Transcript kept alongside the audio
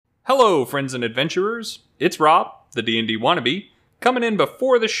Hello, friends and adventurers. It's Rob, the D&D wannabe, coming in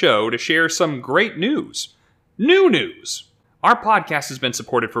before the show to share some great news. New news! Our podcast has been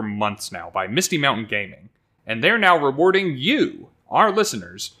supported for months now by Misty Mountain Gaming, and they're now rewarding you, our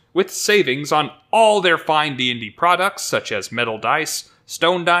listeners, with savings on all their fine D&D products such as metal dice,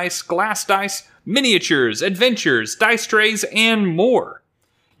 stone dice, glass dice, miniatures, adventures, dice trays, and more.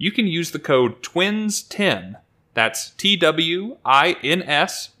 You can use the code TWINS10, that's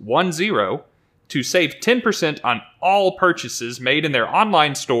TWINS10, to save 10% on all purchases made in their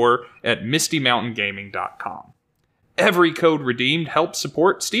online store at mistymountaingaming.com. Every code redeemed helps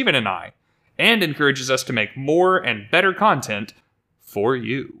support Steven and I, and encourages us to make more and better content for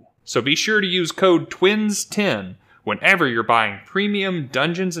you. So be sure to use code TWINS10 whenever you're buying premium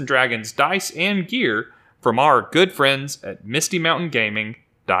Dungeons & Dragons dice and gear from our good friends at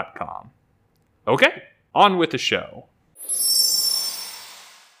mistymountaingaming.com. Okay, on with the show.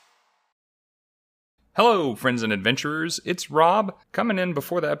 Hello, friends and adventurers. It's Rob, coming in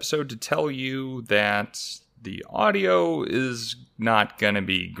before the episode to tell you that the audio is not going to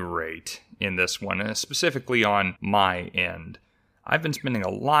be great in this one, specifically on my end. I've been spending a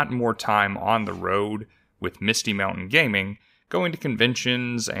lot more time on the road with Misty Mountain Gaming, going to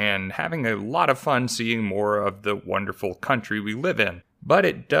conventions and having a lot of fun seeing more of the wonderful country we live in. But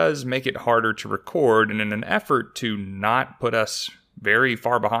it does make it harder to record, and in an effort to not put us very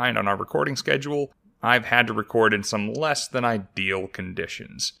far behind on our recording schedule, I've had to record in some less than ideal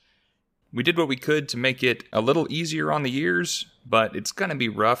conditions. We did what we could to make it a little easier on the ears, but it's going to be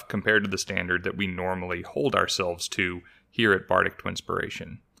rough compared to the standard that we normally hold ourselves to here at Bardic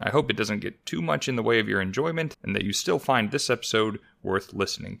Twinspiration. I hope it doesn't get too much in the way of your enjoyment, and that you still find this episode worth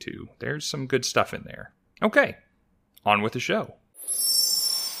listening to. There's some good stuff in there. Okay, on with the show.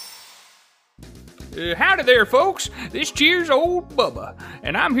 Howdy there, folks. This cheer's old Bubba,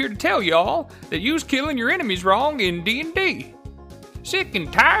 and I'm here to tell y'all that you's killing your enemies wrong in D&D. Sick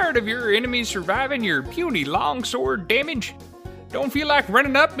and tired of your enemies surviving your puny longsword damage? Don't feel like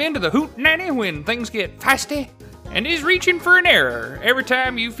running up into the hootenanny when things get feisty? And is reaching for an error every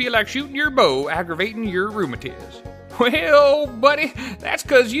time you feel like shooting your bow aggravating your rheumatiz? Well, buddy, that's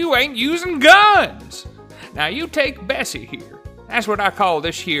 'cause you ain't using guns. Now you take Bessie here. That's what I call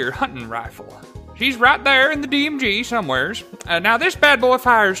this here hunting rifle. She's right there in the DMG somewheres. Now this bad boy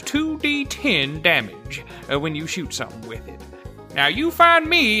fires 2d10 damage when you shoot something with it. Now you find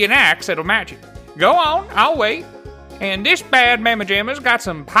me an axe that'll match it. Go on, I'll wait. And this bad mamma jamma's got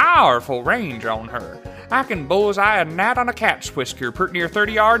some powerful range on her. I can bullseye a gnat on a cat's whisker pretty near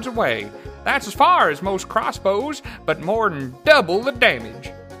 30 yards away. That's as far as most crossbows, but more than double the damage.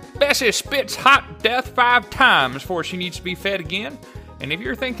 Bessie spits hot death 5 times before she needs to be fed again. And if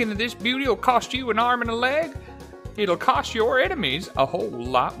you're thinking that this beauty will cost you an arm and a leg, it'll cost your enemies a whole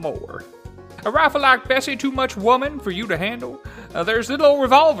lot more. A rifle like Bessie too much woman for you to handle? There's little old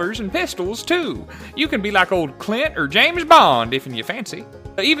revolvers and pistols, too. You can be like old Clint or James Bond, if you fancy.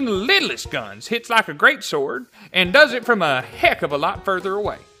 Even the littlest guns hits like a great sword, and does it from a heck of a lot further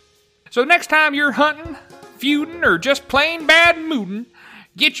away. So next time you're hunting, feuding, or just plain bad moodin',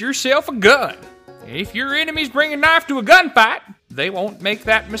 get yourself a gun. If your enemies bring a knife to a gunfight, they won't make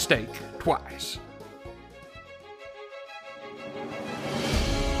that mistake twice.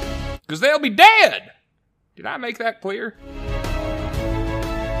 'Cause they'll be dead! Did I make that clear?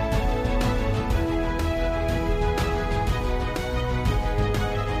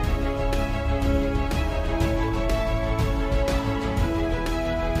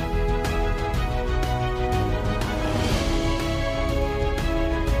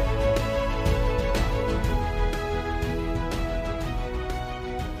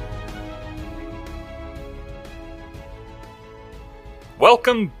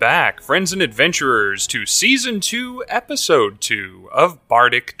 Welcome back, friends and adventurers, to Season 2, Episode 2 of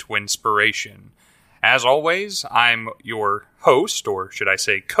Bardic Twinspiration. As always, I'm your host, or should I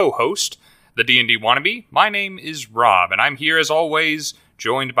say co-host, the D&D wannabe. My name is Rob, and I'm here as always,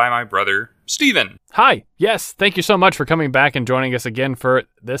 joined by my brother, Steven. Hi, yes, thank you so much for coming back and joining us again for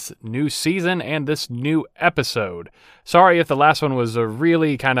this new season and this new episode. Sorry if the last one was a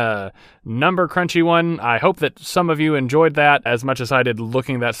really kind of number crunchy one. I hope that some of you enjoyed that as much as I did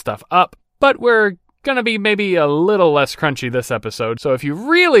looking that stuff up, but we're going to be maybe a little less crunchy this episode, so if you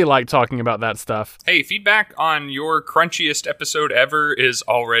really like talking about that stuff... Hey, feedback on your crunchiest episode ever is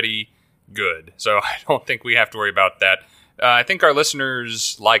already good, so I don't think we have to worry about that. I think our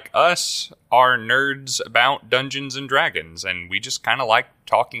listeners, like us, are nerds about Dungeons & Dragons, and we just kind of like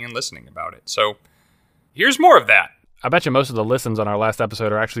talking and listening about it. So, here's more of that. I bet you most of the listens on our last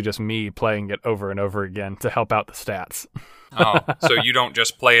episode are actually just me playing it over and over again to help out the stats. Oh, so you don't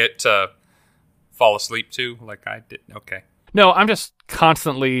just play it to fall asleep to, like I did? Okay. No, I'm just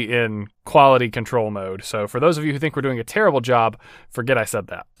constantly in quality control mode. So for those of you who think we're doing a terrible job, forget I said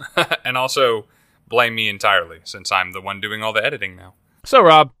that. And also, blame me entirely, since I'm the one doing all the editing now. So,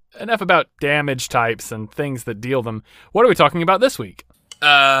 Rob, enough about damage types and things that deal them. What are we talking about this week?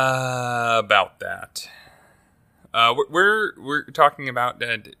 About that. We're talking about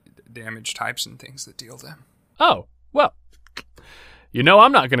damage types and things that deal them. Oh, well,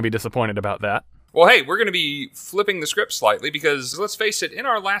 I'm not going to be disappointed about that. Well, hey, we're going to be flipping the script slightly because, let's face it, in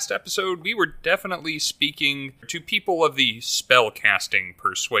our last episode, we were definitely speaking to people of the spellcasting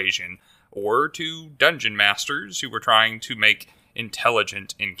persuasion, or to dungeon masters who were trying to make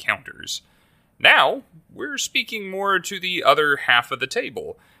intelligent encounters. Now, we're speaking more to the other half of the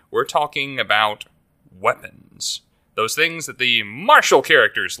table. We're talking about weapons. Those things that the martial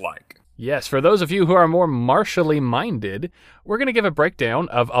characters like. Yes, for those of you who are more martially minded, we're going to give a breakdown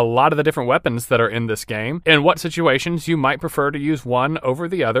of a lot of the different weapons that are in this game, and what situations you might prefer to use one over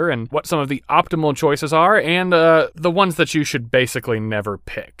the other, and what some of the optimal choices are, and the ones that you should basically never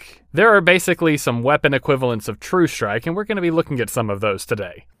pick. There are basically some weapon equivalents of True Strike, and we're going to be looking at some of those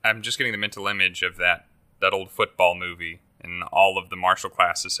today. I'm just getting the mental image of that old football movie, and all of the martial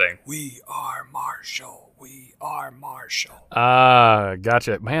classes saying, "We are martial. We are martial."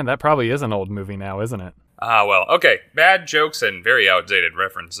 Gotcha. Man, that probably is an old movie now, isn't it? Well, okay. Bad jokes and very outdated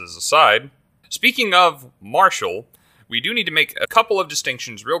references aside, speaking of martial, we do need to make a couple of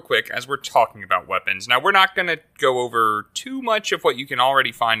distinctions real quick as we're talking about weapons. Now, we're not going to go over too much of what you can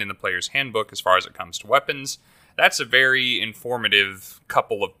already find in the player's handbook as far as it comes to weapons. That's a very informative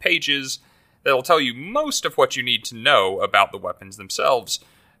couple of pages that'll tell you most of what you need to know about the weapons themselves,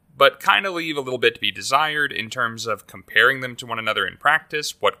 but kind of leave a little bit to be desired in terms of comparing them to one another in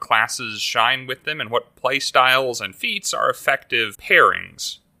practice, what classes shine with them, and what playstyles and feats are effective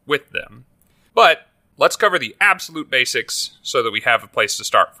pairings with them. But let's cover the absolute basics so that we have a place to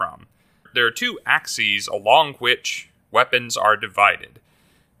start from. There are two axes along which weapons are divided: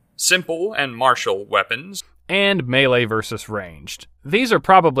 simple and martial weapons, and melee versus ranged. These are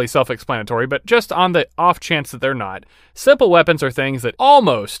probably self-explanatory, but just on the off chance that they're not, simple weapons are things that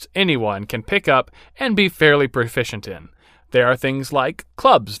almost anyone can pick up and be fairly proficient in. There are things like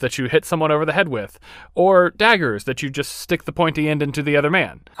clubs that you hit someone over the head with, or daggers that you just stick the pointy end into the other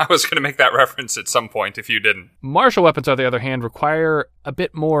man. I was going to make that reference at some point if you didn't. Martial weapons, on the other hand, require a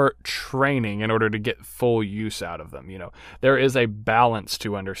bit more training in order to get full use out of them. There is a balance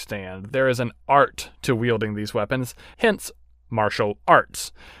to understand. There is an art to wielding these weapons, hence martial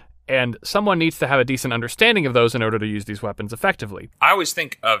arts. And someone needs to have a decent understanding of those in order to use these weapons effectively. I always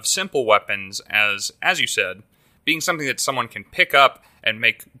think of simple weapons as you said, being something that someone can pick up and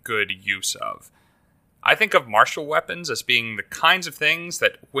make good use of. I think of martial weapons as being the kinds of things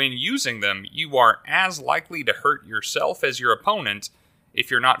that, when using them, you are as likely to hurt yourself as your opponent if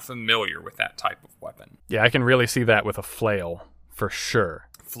you're not familiar with that type of weapon. Yeah, I can really see that with a flail, for sure.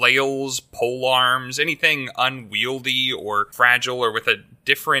 Flails, polearms, anything unwieldy or fragile or with a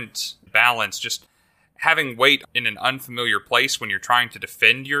different balance, just having weight in an unfamiliar place when you're trying to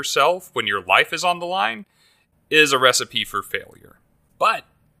defend yourself, when your life is on the line, is a recipe for failure. But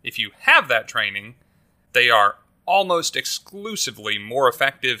if you have that training, they are almost exclusively more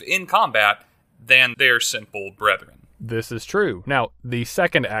effective in combat than their simple brethren. This is true. Now, the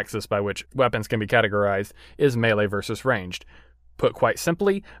second axis by which weapons can be categorized is melee versus ranged. Put quite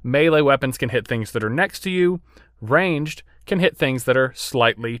simply, melee weapons can hit things that are next to you. Ranged can hit things that are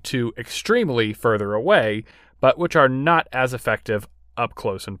slightly to extremely further away, but which are not as effective up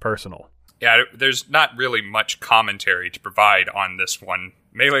close and personal. Yeah, there's not really much commentary to provide on this one.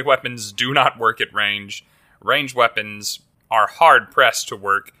 Melee weapons do not work at range. Ranged weapons are hard-pressed to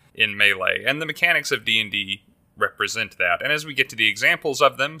work in melee, and the mechanics of D&D represent that. And as we get to the examples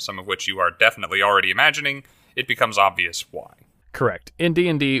of them, some of which you are definitely already imagining, it becomes obvious why. Correct. In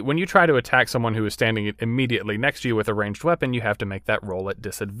D&D, when you try to attack someone who is standing immediately next to you with a ranged weapon, you have to make that roll at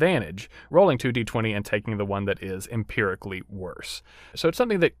disadvantage, rolling 2d20 and taking the one that is empirically worse. So it's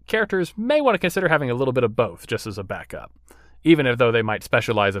something that characters may want to consider having a little bit of both, just as a backup, even if though they might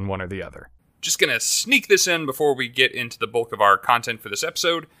specialize in one or the other. Just going to sneak this in before we get into the bulk of our content for this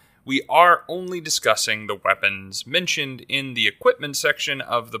episode. We are only discussing the weapons mentioned in the equipment section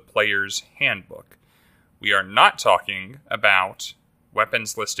of the player's handbook. We are not talking about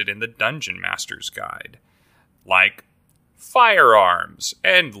weapons listed in the Dungeon Master's Guide, like firearms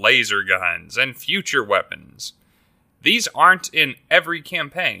and laser guns and future weapons. These aren't in every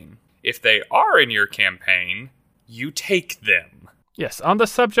campaign. If they are in your campaign, you take them. Yes, on the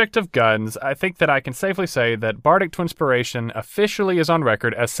subject of guns, I think that I can safely say that Bardic Twinspiration officially is on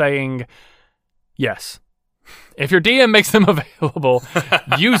record as saying, yes, if your DM makes them available,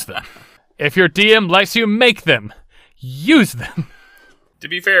 use them. If your DM lets you make them, use them. To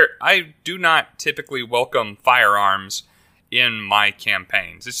be fair, I do not typically welcome firearms in my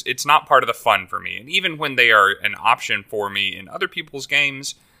campaigns. It's not part of the fun for me. And even when they are an option for me in other people's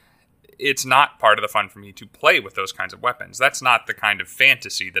games, it's not part of the fun for me to play with those kinds of weapons. That's not the kind of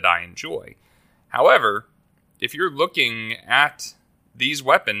fantasy that I enjoy. However, if you're looking at these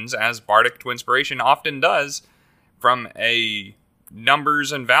weapons, as Bardic Twinspiration often does, from a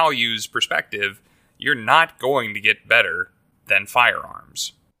numbers and values perspective, you're not going to get better than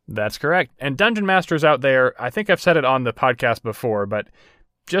firearms. That's correct. And Dungeon Masters out there, I think I've said it on the podcast before, but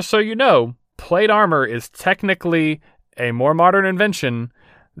just so you know, plate armor is technically a more modern invention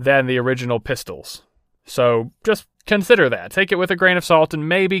than the original pistols. So just consider that. Take it with a grain of salt and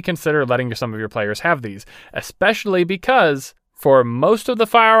maybe consider letting some of your players have these, especially because for most of the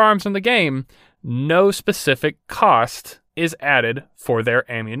firearms in the game, no specific cost is added for their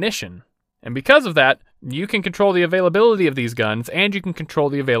ammunition. And because of that, you can control the availability of these guns and you can control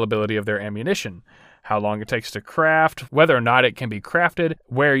the availability of their ammunition. How long it takes to craft, whether or not it can be crafted,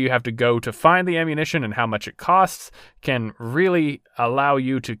 where you have to go to find the ammunition and how much it costs can really allow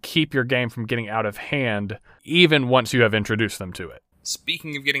you to keep your game from getting out of hand even once you have introduced them to it.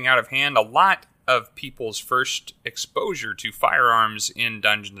 Speaking of getting out of hand, a lot of people's first exposure to firearms in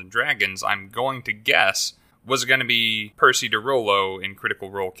Dungeons & Dragons, I'm going to guess, was going to be Percy DeRollo in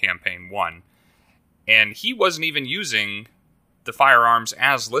Critical Role Campaign 1. And he wasn't even using the firearms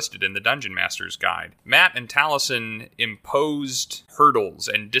as listed in the Dungeon Master's Guide. Matt and Taliesin imposed hurdles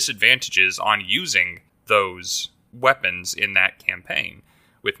and disadvantages on using those weapons in that campaign,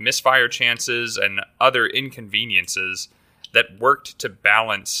 with misfire chances and other inconveniences that worked to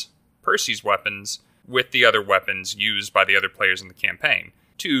balance Percy's weapons with the other weapons used by the other players in the campaign,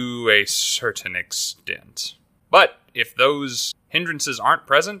 to a certain extent. But if those hindrances aren't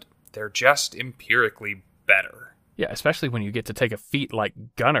present, they're just empirically better. Yeah, especially when you get to take a feat like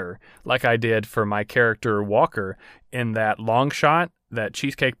Gunner, like I did for my character Walker in that long shot that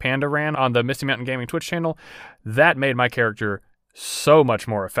Cheesecake Panda ran on the Misty Mountain Gaming Twitch channel. That made my character so much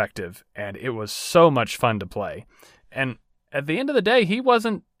more effective, and it was so much fun to play. And at the end of the day, he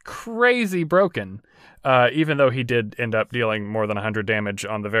wasn't crazy broken, even though he did end up dealing more than 100 damage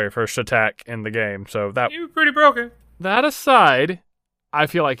on the very first attack in the game. So that, you were pretty broken. That aside, I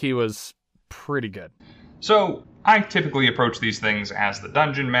feel like he was pretty good. So I typically approach these things as the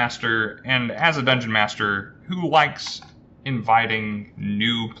Dungeon Master, and as a Dungeon Master who likes inviting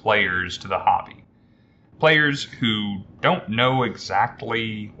new players to the hobby. Players who don't know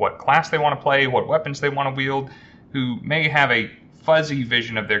exactly what class they want to play, what weapons they want to wield, who may have a fuzzy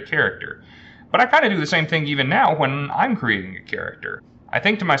vision of their character. But I kind of do the same thing even now when I'm creating a character. I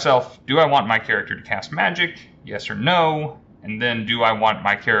think to myself, do I want my character to cast magic? Yes or no? And then do I want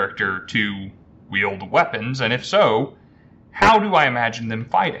my character to wield weapons? And if so, how do I imagine them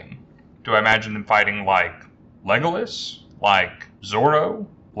fighting? Do I imagine them fighting like Legolas? Like Zorro?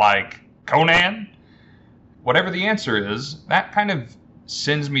 Like Conan? Whatever the answer is, that kind of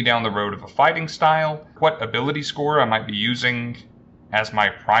sends me down the road of a fighting style, what ability score I might be using as my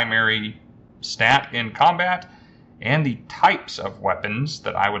primary stat in combat, and the types of weapons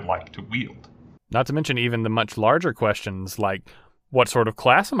that I would like to wield. Not to mention even the much larger questions like, what sort of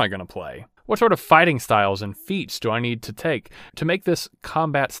class am I going to play? What sort of fighting styles and feats do I need to take to make this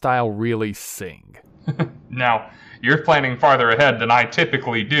combat style really sing? Now, you're planning farther ahead than I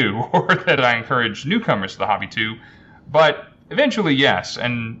typically do, or that I encourage newcomers to the hobby to, but eventually, yes,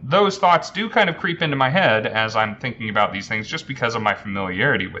 and those thoughts do kind of creep into my head as I'm thinking about these things just because of my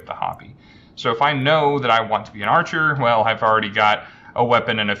familiarity with the hobby. So if I know that I want to be an archer, well, I've already got a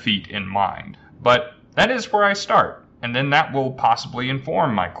weapon and a feat in mind. But that is where I start, and then that will possibly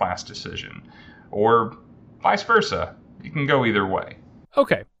inform my class decision, or vice versa. It can go either way.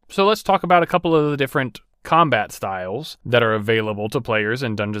 Okay, so let's talk about a couple of the different combat styles that are available to players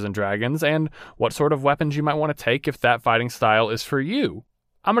in Dungeons & Dragons, and what sort of weapons you might want to take if that fighting style is for you.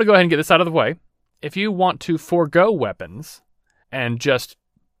 I'm going to go ahead and get this out of the way. If you want to forego weapons and just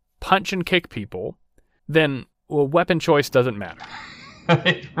punch and kick people, then weapon choice doesn't matter.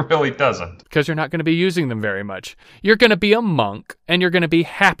 It really doesn't. Because you're not going to be using them very much. You're going to be a monk, and you're going to be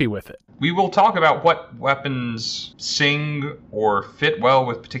happy with it. We will talk about what weapons sing or fit well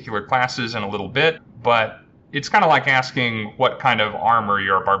with particular classes in a little bit, but it's kind of like asking what kind of armor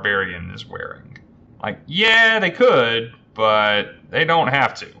your barbarian is wearing. Like, yeah, they could, but they don't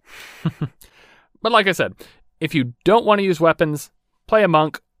have to. But like I said, if you don't want to use weapons, play a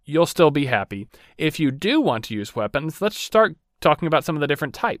monk, you'll still be happy. If you do want to use weapons, let's start talking about some of the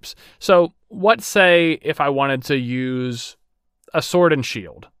different types. So, what say if I wanted to use a sword and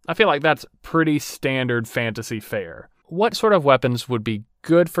shield? I feel like that's pretty standard fantasy fare. What sort of weapons would be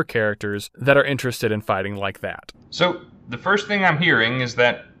good for characters that are interested in fighting like that? So, the first thing I'm hearing is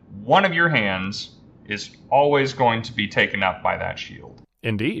that one of your hands is always going to be taken up by that shield.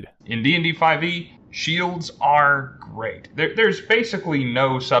 Indeed. In D&D 5e, shields are great. There's basically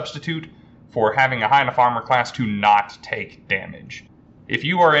no substitute for having a high enough armor class to not take damage. If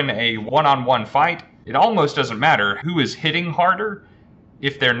you are in a one-on-one fight, it almost doesn't matter who is hitting harder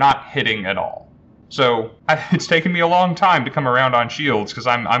if they're not hitting at all. So it's taken me a long time to come around on shields because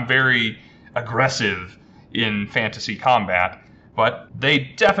I'm very aggressive in fantasy combat, but they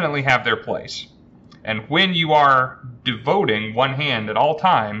definitely have their place. And when you are devoting one hand at all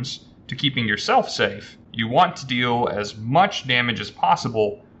times to keeping yourself safe, you want to deal as much damage as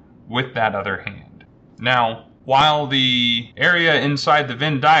possible with that other hand. Now, while the area inside the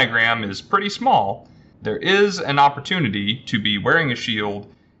Venn diagram is pretty small, there is an opportunity to be wearing a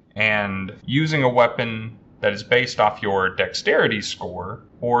shield and using a weapon that is based off your dexterity score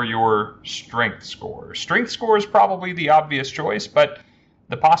or your strength score. Strength score is probably the obvious choice, but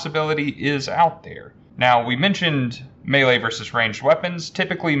the possibility is out there. Now, we mentioned melee versus ranged weapons.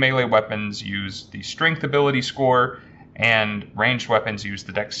 Typically, melee weapons use the strength ability score, and ranged weapons use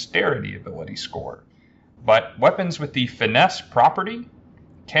the dexterity ability score. But weapons with the finesse property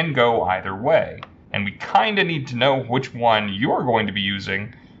can go either way, and we kind of need to know which one you're going to be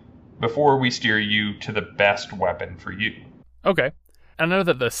using before we steer you to the best weapon for you. Okay. I know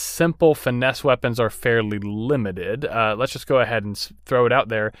that the simple finesse weapons are fairly limited. Let's just go ahead and throw it out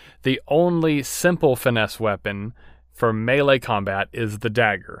there. The only simple finesse weapon for melee combat is the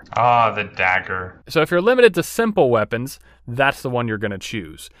dagger. Ah, the dagger. So if you're limited to simple weapons, that's the one you're going to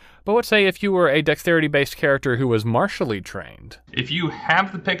choose. But let's say if you were a dexterity-based character who was martially trained. If you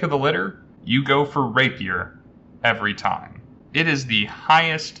have the pick of the litter, you go for rapier every time. It is the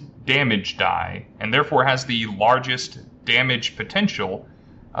highest damage die, and therefore has the largest damage potential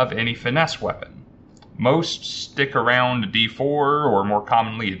of any finesse weapon. Most stick around a D4 or more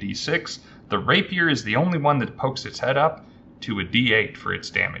commonly a D6. The rapier is the only one that pokes its head up to a D8 for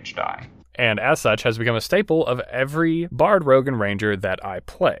its damage die. And as such has become a staple of every Bard, Rogue, and Ranger that I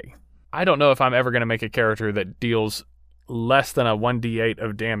play. I don't know if I'm ever going to make a character that deals less than a 1d8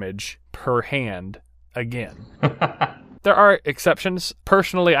 of damage per hand again. There are exceptions.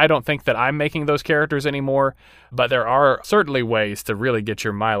 Personally, I don't think that I'm making those characters anymore, but there are certainly ways to really get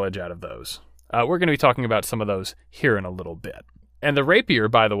your mileage out of those. We're going to be talking about some of those here in a little bit. And the rapier,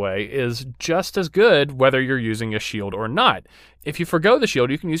 by the way, is just as good whether you're using a shield or not. If you forgo the shield,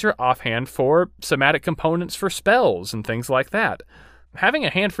 you can use your offhand for somatic components for spells and things like that. Having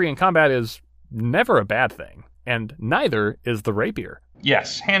a hand free in combat is never a bad thing, and neither is the rapier.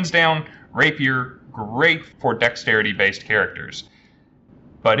 Yes, hands down, rapier, great for dexterity-based characters.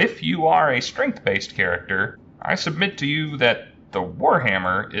 But if you are a strength-based character, I submit to you that the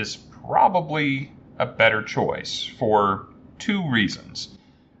Warhammer is probably a better choice for two reasons.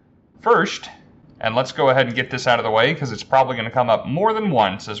 First, and let's go ahead and get this out of the way because it's probably going to come up more than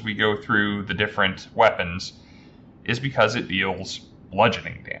once as we go through the different weapons, is because it deals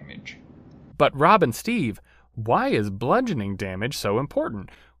bludgeoning damage. But Rob and Steve, why is bludgeoning damage so important?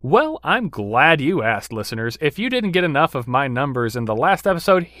 Well, I'm glad you asked, listeners. If you didn't get enough of my numbers in the last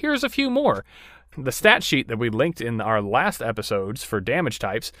episode, here's a few more. The stat sheet that we linked in our last episodes for damage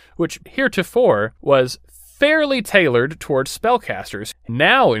types, which heretofore was fairly tailored towards spellcasters,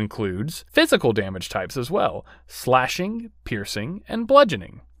 now includes physical damage types as well: slashing, piercing, and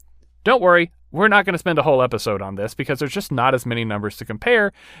bludgeoning. Don't worry, we're not going to spend a whole episode on this because there's just not as many numbers to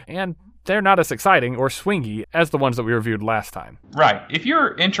compare, and they're not as exciting or swingy as the ones that we reviewed last time. Right. If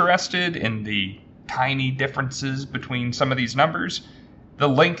you're interested in the tiny differences between some of these numbers, the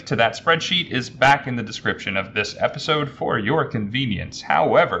link to that spreadsheet is back in the description of this episode for your convenience.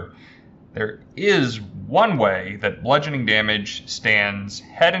 However, there is one way that bludgeoning damage stands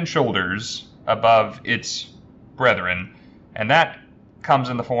head and shoulders above its brethren, and that comes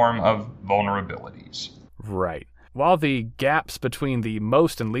in the form of vulnerabilities. Right. While the gaps between the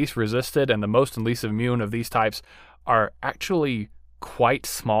most and least resisted and the most and least immune of these types are actually quite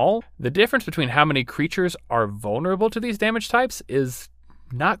small, the difference between how many creatures are vulnerable to these damage types is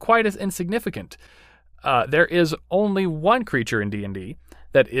not quite as insignificant. There is only one creature in D&D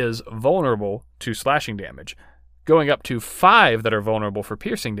that is vulnerable to slashing damage, going up to 5 that are vulnerable for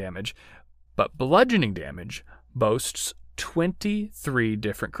piercing damage, but bludgeoning damage boasts 23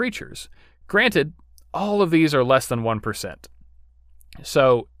 different creatures. Granted, all of these are less than 1%.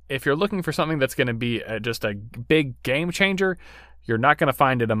 So if you're looking for something that's going to be just a big game changer, you're not going to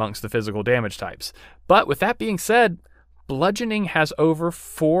find it amongst the physical damage types. But with that being said, bludgeoning has over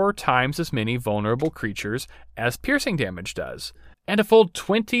 4 times as many vulnerable creatures as piercing damage does, and a full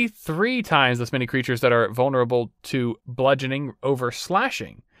 23 times as many creatures that are vulnerable to bludgeoning over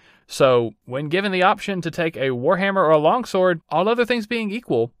slashing. So when given the option to take a warhammer or a longsword, all other things being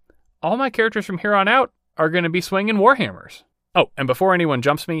equal, all my characters from here on out are going to be swinging warhammers. Oh, and before anyone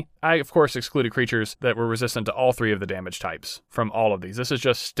jumps me, I of course excluded creatures that were resistant to all 3 of the damage types from all of these. This is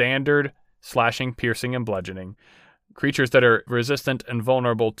just standard slashing, piercing, and bludgeoning. Creatures that are resistant and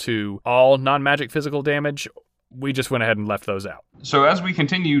vulnerable to all non-magic physical damage, we just went ahead and left those out. So as we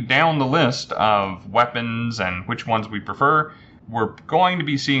continue down the list of weapons and which ones we prefer, we're going to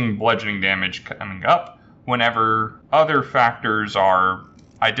be seeing bludgeoning damage coming up whenever other factors are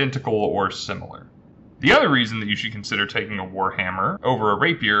identical or similar. The other reason that you should consider taking a warhammer over a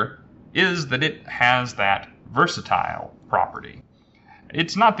rapier is that it has that versatile property.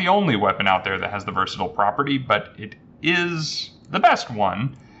 It's not the only weapon out there that has the versatile property, but it is the best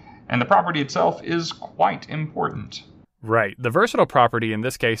one, and the property itself is quite important. Right. The versatile property in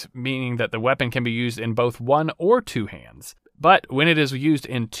this case meaning that the weapon can be used in both 1 or 2 hands. But when it is used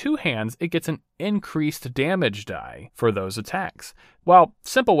in 2 hands, it gets an increased damage die for those attacks. While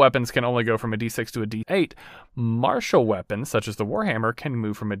simple weapons can only go from a d6 to a d8, martial weapons, such as the warhammer, can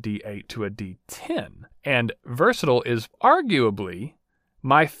move from a d8 to a d10. And versatile is arguably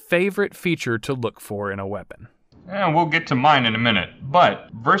my favorite feature to look for in a weapon. And we'll get to mine in a minute, but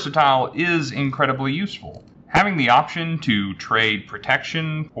versatile is incredibly useful. Having the option to trade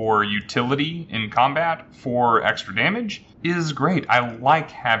protection or utility in combat for extra damage is great. I like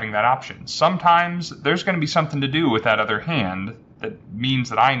having that option. Sometimes there's going to be something to do with that other hand that means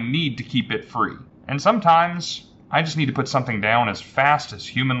that I need to keep it free. And sometimes I just need to put something down as fast as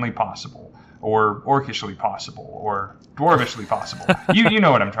humanly possible, or orcishly possible, or dwarvishly possible. You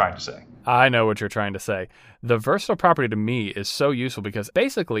know what I'm trying to say. I know what you're trying to say. The versatile property to me is so useful because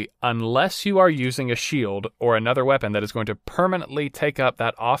basically, unless you are using a shield or another weapon that is going to permanently take up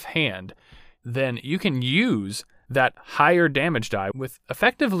that offhand, then you can use that higher damage die with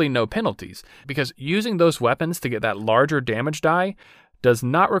effectively no penalties, because using those weapons to get that larger damage die does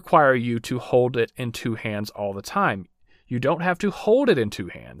not require you to hold it in 2 hands all the time. You don't have to hold it in 2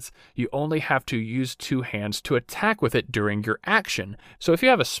 hands. You only have to use 2 hands to attack with it during your action. So if you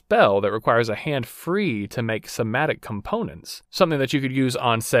have a spell that requires a hand free to make somatic components, something that you could use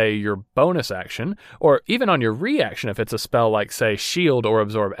on, say, your bonus action, or even on your reaction if it's a spell like, say, shield or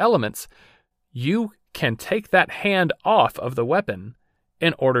absorb elements, you can take that hand off of the weapon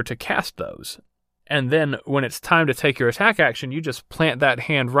in order to cast those. And then when it's time to take your attack action, you just plant that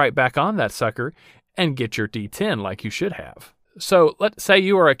hand right back on that sucker and get your D10 like you should have. So let's say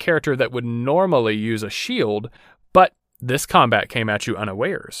you are a character that would normally use a shield, but this combat came at you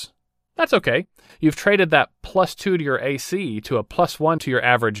unawares. That's okay. You've traded that +2 to your AC to a +1 to your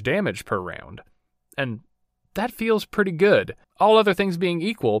average damage per round. And that feels pretty good. All other things being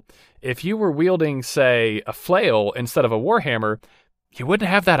equal, if you were wielding, say, a flail instead of a warhammer, you wouldn't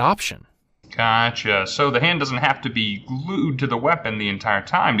have that option. Gotcha. So the hand doesn't have to be glued to the weapon the entire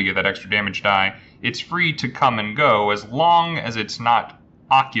time to get that extra damage die. It's free to come and go as long as it's not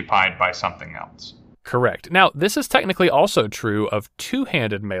occupied by something else. Correct. Now, this is technically also true of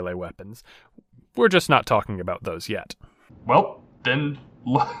 2-handed melee weapons. We're just not talking about those yet. Well, then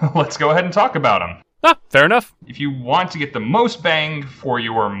let's go ahead and talk about them. Fair enough. If you want to get the most bang for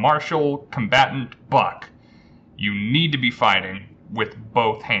your martial combatant buck, you need to be fighting with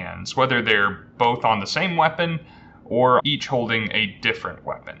both hands, whether they're both on the same weapon or each holding a different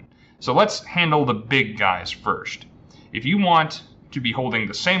weapon. So let's handle the big guys first. If you want to be holding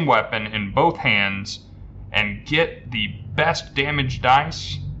the same weapon in both hands and get the best damage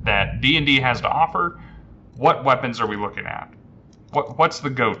dice that D&D has to offer, what weapons are we looking at? What's the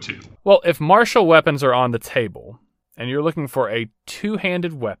go-to? Well, if martial weapons are on the table and you're looking for a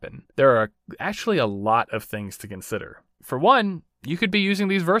 2-handed weapon, there are actually a lot of things to consider. For one, you could be using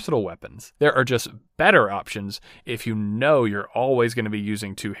these versatile weapons. There are just better options if you know you're always going to be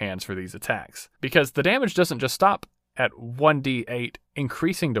using 2 hands for these attacks. Because the damage doesn't just stop at 1d8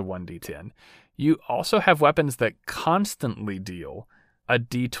 increasing to 1d10. You also have weapons that constantly deal a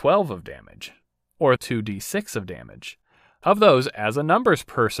d12 of damage, or 2d6 of damage. Of those, as a numbers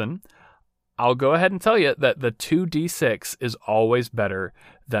person, I'll go ahead and tell you that the 2d6 is always better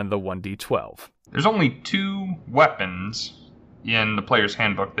than the 1d12. There's only 2 weapons in the player's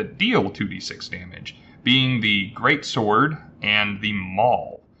handbook that deal 2d6 damage, being the Great Sword and the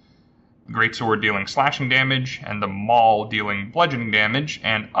Maul. greatsword dealing slashing damage, and the maul dealing bludgeoning damage,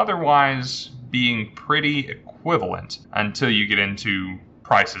 and otherwise being pretty equivalent until you get into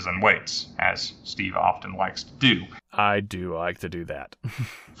prices and weights, as Steve often likes to do. I do like to do that.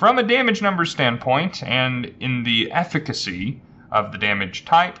 From a damage number standpoint, and in the efficacy of the damage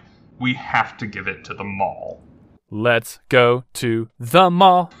type, we have to give it to the maul. Let's go to the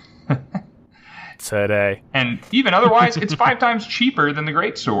mall today. And even otherwise, it's 5 times cheaper than the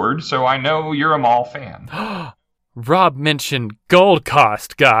greatsword, so I know you're a maul fan. Rob mentioned gold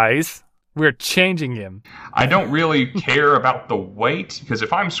cost, guys. We're changing him. I don't really care about the weight, because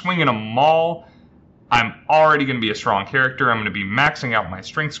if I'm swinging a maul, I'm already going to be a strong character. I'm going to be maxing out my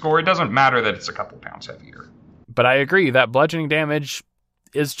strength score. It doesn't matter that it's a couple pounds heavier. But I agree, that bludgeoning damage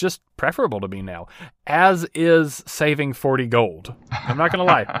is just preferable to me now, as is saving 40 gold. I'm not going to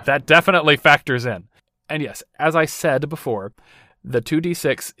lie. That definitely factors in. And yes, as I said before, the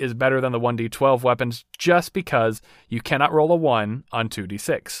 2d6 is better than the 1d12 weapons just because you cannot roll a 1 on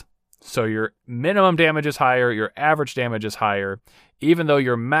 2d6. So your minimum damage is higher, your average damage is higher. Even though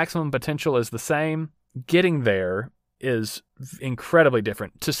your maximum potential is the same, getting there is incredibly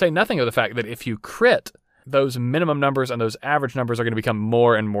different. To say nothing of the fact that if you crit, those minimum numbers and those average numbers are going to become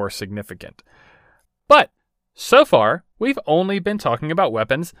more and more significant. But so far, we've only been talking about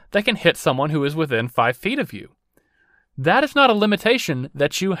weapons that can hit someone who is within 5 feet of you. That is not a limitation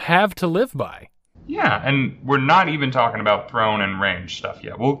that you have to live by. Yeah, and we're not even talking about thrown and range stuff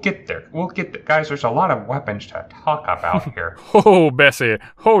yet. We'll get there. Guys, there's a lot of weapons to talk about here. Oh, Bessie,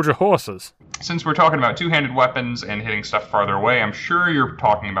 hold your horses. Since we're talking about two-handed weapons and hitting stuff farther away, I'm sure you're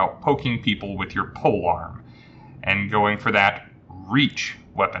talking about poking people with your polearm and going for that reach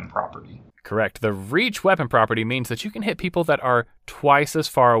weapon property. Correct. The reach weapon property means that you can hit people that are twice as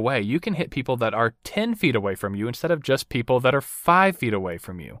far away. You can hit people that are 10 feet away from you instead of just people that are 5 feet away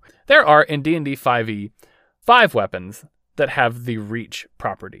from you. There are, in D&D 5e, 5 weapons that have the reach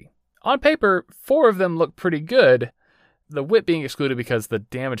property. On paper, 4 of them look pretty good, the whip being excluded because the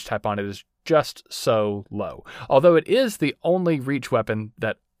damage type on it is just so low. Although it is the only reach weapon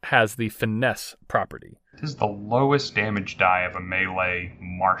that has the finesse property. It is the lowest damage die of a melee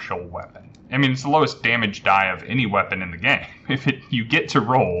martial weapon. I mean, it's the lowest damage die of any weapon in the game. If you get to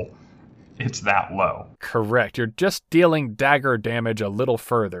roll, it's that low. Correct. You're just dealing dagger damage a little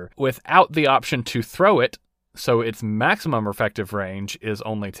further without the option to throw it, so its maximum effective range is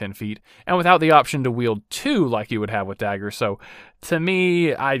only 10 feet, and without the option to wield 2 like you would have with daggers. So to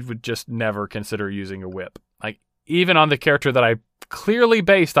me, I would just never consider using a whip. Like, even on the character that I clearly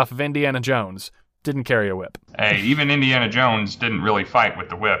based off of Indiana Jones, didn't carry a whip. Hey, even Indiana Jones didn't really fight with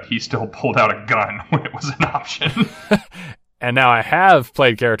the whip. He still pulled out a gun when it was an option. And now I have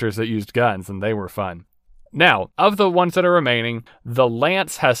played characters that used guns, and they were fun. Now, of the ones that are remaining, the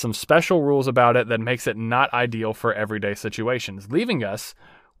lance has some special rules about it that makes it not ideal for everyday situations, leaving us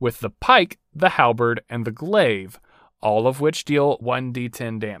with the pike, the halberd, and the glaive, all of which deal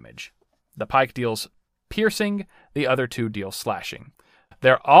 1d10 damage. The pike deals piercing, the other 2 deal slashing.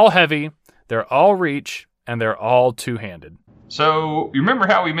 They're all heavy, they're all reach, and they're all two-handed. So, you remember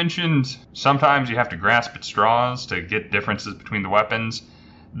how we mentioned sometimes you have to grasp at straws to get differences between the weapons?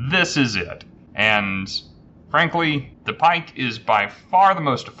 This is it. And frankly, the pike is by far the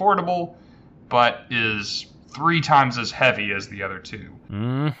most affordable, but is 3 times as heavy as the other 2.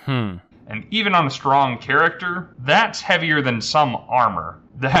 Mm-hmm. And even on a strong character, that's heavier than some armor.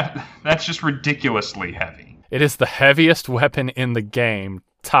 That's just ridiculously heavy. It is the heaviest weapon in the game,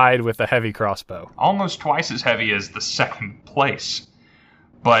 tied with a heavy crossbow. Almost twice as heavy as the second place.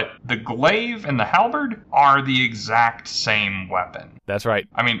 But the glaive and the halberd are the exact same weapon. That's right.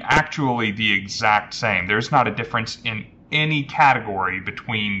 I mean, actually the exact same. There's not a difference in any category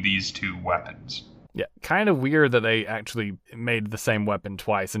between these 2 weapons. Yeah, kind of weird that they actually made the same weapon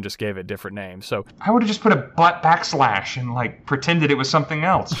twice and just gave it different names. So I would have just put a butt backslash and pretended it was something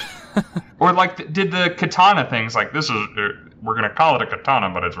else. Or did the katana things this is we're going to call it a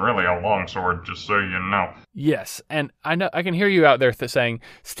katana, but it's really a longsword, just so you know. Yes, and I know I can hear you out there saying,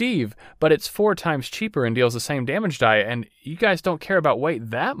 Steve, but it's 4 times cheaper and deals the same damage die, and you guys don't care about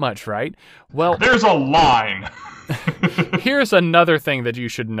weight that much, right? Well, there's a line. Here's another thing that you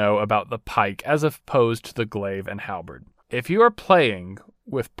should know about the pike as opposed to the glaive and halberd. If you are playing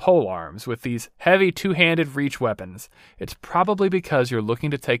with polearms, with these heavy 2-handed reach weapons, it's probably because you're looking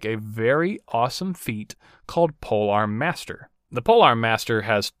to take a very awesome feat called Polearm Master. The Polearm Master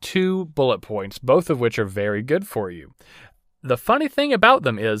has 2 bullet points, both of which are very good for you. The funny thing about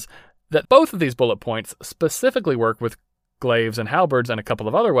them is that both of these bullet points specifically work with glaives and halberds and a couple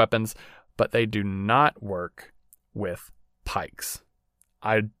of other weapons, but they do not work with pikes.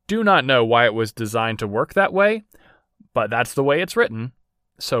 I do not know why it was designed to work that way, but that's the way it's written.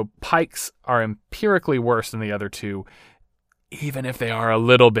 So pikes are empirically worse than the other two, even if they are a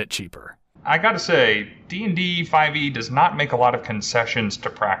little bit cheaper. I gotta say, D&D 5e does not make a lot of concessions to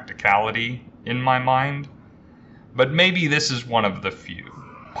practicality, in my mind. But maybe this is one of the few.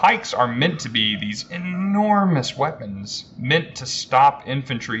 Pikes are meant to be these enormous weapons, meant to stop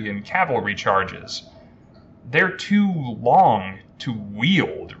infantry and cavalry charges. They're too long to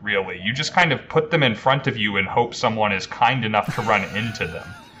wield, really. You just kind of put them in front of you and hope someone is kind enough to run into them.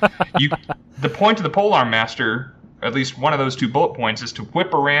 The point of the polearm master, at least one of those 2 bullet points, is to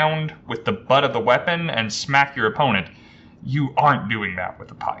whip around with the butt of the weapon and smack your opponent. You aren't doing that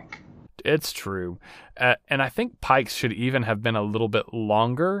with a pike. It's true. And I think pikes should even have been a little bit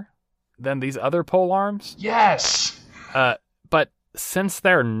longer than these other polearms. Yes! But since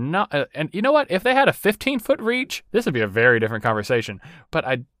they're not... and you know what? If they had a 15-foot reach, this would be a very different conversation. But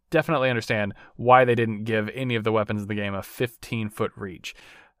I definitely understand why they didn't give any of the weapons in the game a 15-foot reach.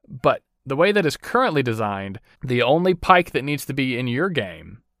 But the way that is currently designed, the only pike that needs to be in your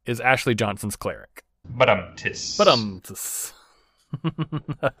game is Ashley Johnson's cleric. But-um-tis.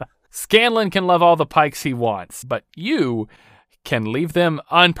 Scanlan can love all the pikes he wants, but you can leave them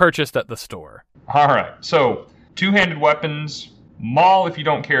unpurchased at the store. Alright, so 2-handed weapons, maul if you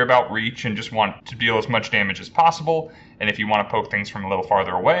don't care about reach and just want to deal as much damage as possible, and if you want to poke things from a little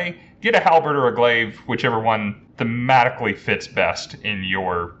farther away, get a halberd or a glaive, whichever one thematically fits best in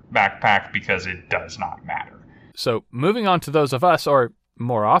your backpack, because it does not matter. So moving on to those of us, or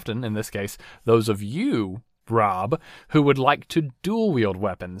more often in this case, those of you, Rob, who would like to dual wield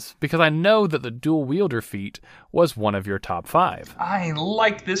weapons, because I know that the dual wielder feat was one of your top 5. I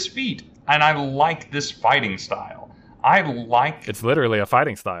like this feat, and I like this fighting style. It's literally a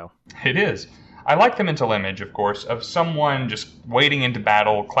fighting style. It is. I like the mental image, of course, of someone just wading into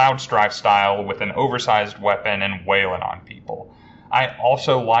battle, Cloud Strife style, with an oversized weapon and wailing on people. I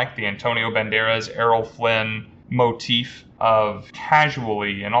also like the Antonio Banderas, Errol Flynn motif of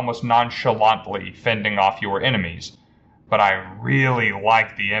casually and almost nonchalantly fending off your enemies. But I really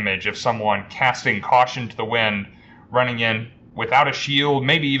like the image of someone casting caution to the wind, running in without a shield,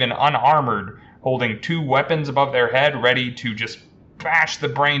 maybe even unarmored, holding 2 weapons above their head, ready to just bash the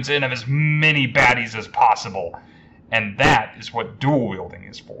brains in of as many baddies as possible. And that is what dual wielding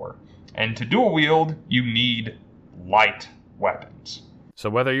is for. And to dual wield, you need light weapons. So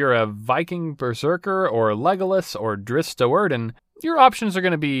whether you're a Viking Berserker or Legolas or Drizzt Do'Urden, your options are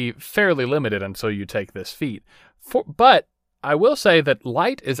going to be fairly limited until you take this feat. But I will say that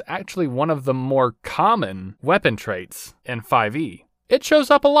light is actually one of the more common weapon traits in 5e. It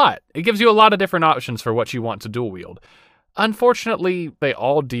shows up a lot. It gives you a lot of different options for what you want to dual wield. Unfortunately, they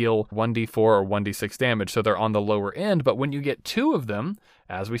all deal 1d4 or 1d6 damage, so they're on the lower end, but when you get 2 of them,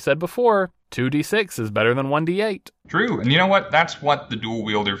 as we said before, 2d6 is better than 1d8. True, and you know what? That's what the dual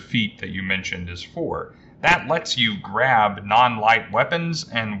wielder feat that you mentioned is for. That lets you grab non-light weapons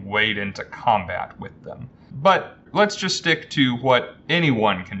and wade into combat with them. But let's just stick to what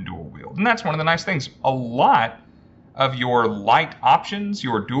anyone can dual wield, and that's one of the nice things. A lot of your light options,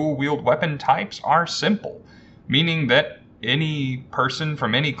 your dual wield weapon types, are simple, meaning that any person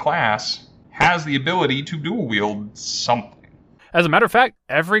from any class has the ability to dual wield something. As a matter of fact,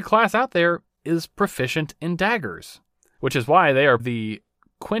 every class out there is proficient in daggers, which is why they are the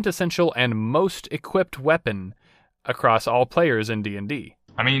quintessential and most equipped weapon across all players in D&D.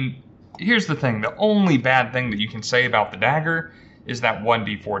 I mean, here's the thing. The only bad thing that you can say about the dagger is that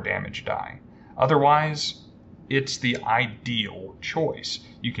 1d4 damage die. Otherwise, it's the ideal choice.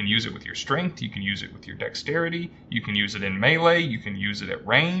 You can use it with your strength, you can use it with your dexterity, you can use it in melee, you can use it at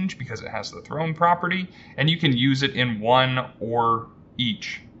range because it has the thrown property, and you can use it in one or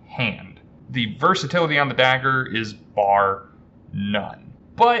each hand. The versatility on the dagger is bar none.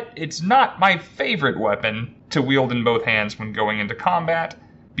 But it's not my favorite weapon to wield in both hands when going into combat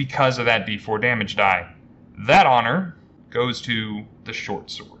because of that d4 damage die. That honor goes to the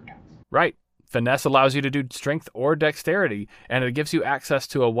short sword. Right. Finesse allows you to do strength or dexterity, and it gives you access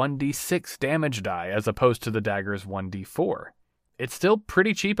to a 1d6 damage die as opposed to the dagger's 1d4. It's still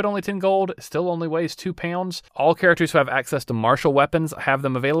pretty cheap at only 10 gold, still only weighs 2 pounds. All characters who have access to martial weapons have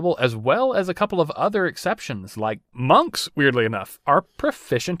them available, as well as a couple of other exceptions, like monks, weirdly enough, are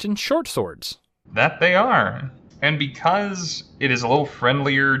proficient in short swords. That they are. And because it is a little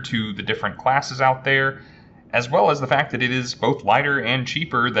friendlier to the different classes out there, as well as the fact that it is both lighter and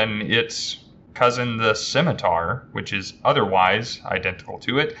cheaper than its cousin the scimitar, which is otherwise identical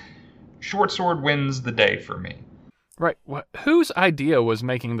to it, short sword wins the day for me. Right. Whose idea was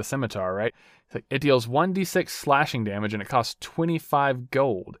making the scimitar, right? It's like, it deals 1d6 slashing damage and it costs 25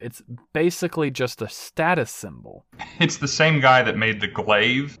 gold. It's basically just a status symbol. It's the same guy that made the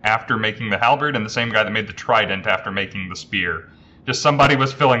glaive after making the halberd and the same guy that made the trident after making the spear. Just somebody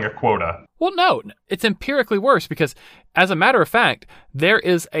was filling a quota. Well, no, it's empirically worse because, as a matter of fact, there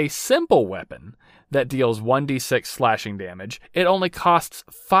is a simple weapon that deals 1d6 slashing damage. It only costs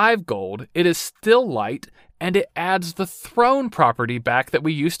 5 gold. It is still light, and it adds the thrown property back that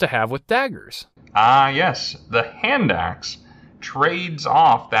we used to have with daggers. Ah, yes. The hand axe trades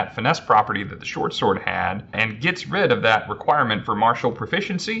off that finesse property that the short sword had and gets rid of that requirement for martial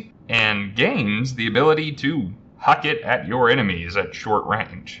proficiency and gains the ability to huck it at your enemies at short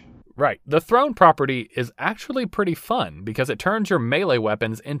range. Right. The thrown property is actually pretty fun because it turns your melee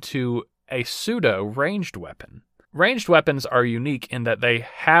weapons into a pseudo-ranged weapon. Ranged weapons are unique in that they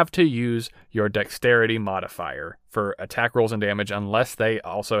have to use your dexterity modifier for attack rolls and damage unless they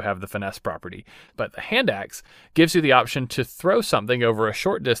also have the finesse property. But the hand axe gives you the option to throw something over a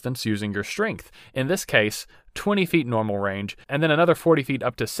short distance using your strength. In this case, 20 feet normal range, and then another 40 feet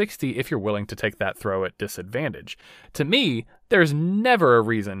up to 60 if you're willing to take that throw at disadvantage. To me, there's never a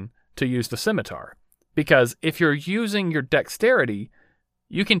reason to use the scimitar, because if you're using your dexterity,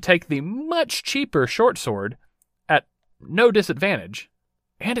 you can take the much cheaper short sword at no disadvantage,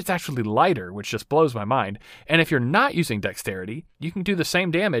 and it's actually lighter, which just blows my mind. And if you're not using dexterity, you can do the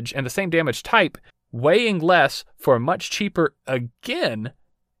same damage and the same damage type, weighing less for much cheaper again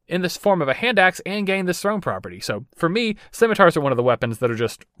in this form of a hand axe and gain this thrown property. So for me, scimitars are one of the weapons that are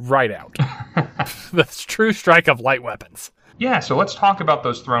just right out. The true strike of light weapons. Yeah, so let's talk about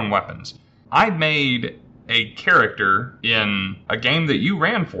those thrown weapons. I made a character in a game that you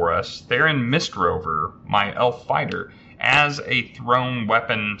ran for us, there in Mist Rover, my elf fighter, as a thrown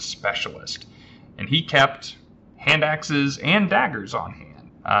weapon specialist. And he kept hand axes and daggers on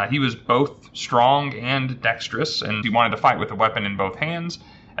hand. He was both strong and dexterous, and he wanted to fight with a weapon in both hands.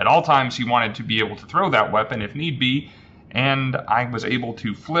 At all times, he wanted to be able to throw that weapon if need be, and I was able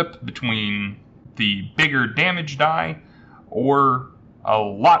to flip between the bigger damage die or a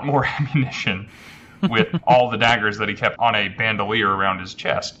lot more ammunition with all the daggers that he kept on a bandolier around his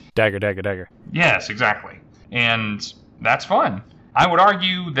chest. Dagger, dagger, dagger. Yes, exactly. And that's fun. I would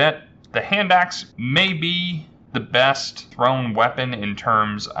argue that the hand axe may be the best thrown weapon in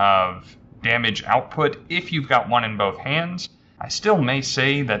terms of damage output if you've got one in both hands. I still may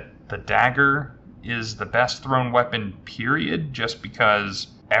say that the dagger is the best thrown weapon, period, just because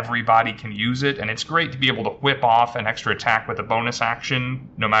everybody can use it, and it's great to be able to whip off an extra attack with a bonus action,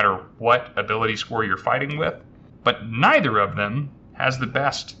 no matter what ability score you're fighting with. But neither of them has the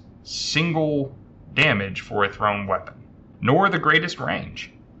best single damage for a thrown weapon, nor the greatest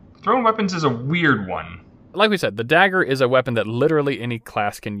range. Thrown weapons is a weird one. Like we said, the dagger is a weapon that literally any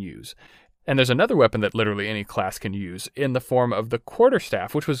class can use. And there's another weapon that literally any class can use in the form of the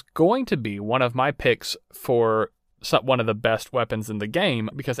quarterstaff, which was going to be one of my picks for one of the best weapons in the game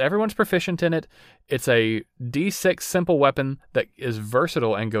because everyone's proficient in it. It's a D6 simple weapon that is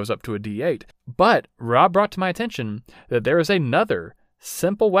versatile and goes up to a D8. But Rob brought to my attention that there is another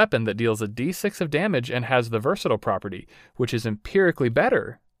simple weapon that deals a D6 of damage and has the versatile property, which is empirically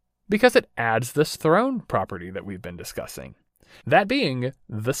better because it adds this thrown property that we've been discussing. That being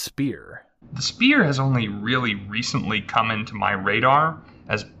the spear. The spear has only really recently come into my radar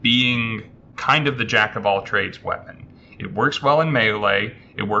as being kind of the jack-of-all-trades weapon. It works well in melee,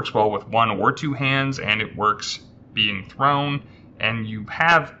 it works well with one or two hands, and it works being thrown, and you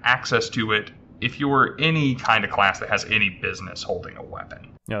have access to it if you're any kind of class that has any business holding a weapon.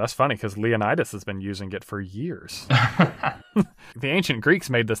 Yeah, that's funny, because Leonidas has been using it for years. The ancient Greeks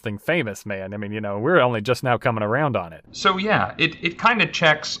made this thing famous, man. I mean, we're only just now coming around on it. So yeah, it kind of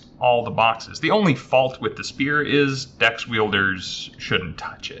checks all the boxes. The only fault with the spear is dex wielders shouldn't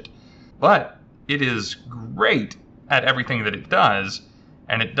touch it. But it is great at everything that it does,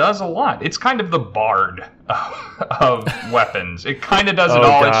 and it does a lot. It's kind of the bard of weapons. It kind of does it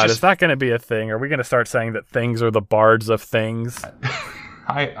all. Oh, God, it's just... is that going to be a thing? Are we going to start saying that things are the bards of things?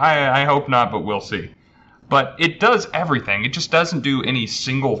 I hope not, but we'll see. But it does everything. It just doesn't do any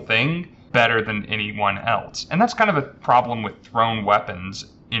single thing better than anyone else. And that's kind of a problem with thrown weapons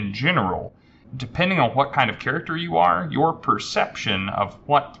in general. Depending on what kind of character you are, your perception of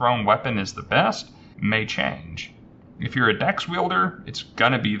what thrown weapon is the best may change. If you're a dex wielder, it's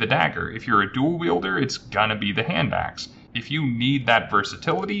gonna be the dagger. If you're a dual wielder, it's gonna be the hand axe. If you need that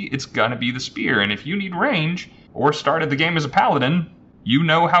versatility, it's gonna be the spear. And if you need range, or started the game as a paladin, you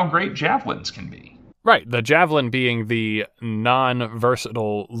know how great javelins can be. Right, the javelin being the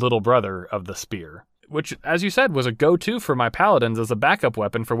non-versatile little brother of the spear. which, as you said, was a go-to for my paladins as a backup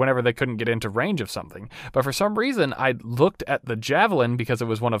weapon for whenever they couldn't get into range of something. But for some reason, I looked at the javelin because it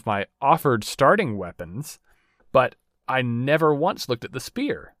was one of my offered starting weapons, but I never once looked at the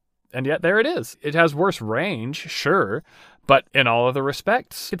spear. And yet there it is. It has worse range, sure, but in all other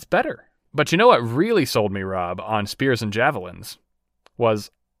respects, it's better. But you know what really sold me, Rob, on spears and javelins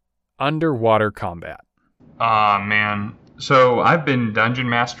was underwater combat. Man. So I've been dungeon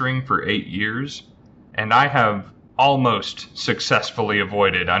mastering for 8 years, and I have almost successfully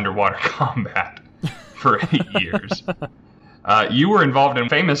avoided underwater combat for 8 years. You were involved in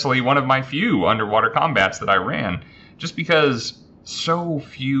famously one of my few underwater combats that I ran, just because so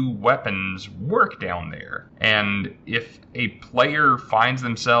few weapons work down there. And if a player finds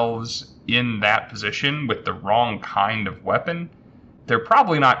themselves in that position with the wrong kind of weapon, they're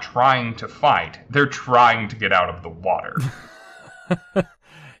probably not trying to fight. They're trying to get out of the water.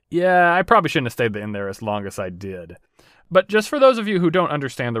 Yeah, I probably shouldn't have stayed in there as long as I did. But just for those of you who don't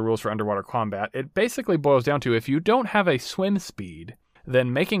understand the rules for underwater combat, it basically boils down to if you don't have a swim speed,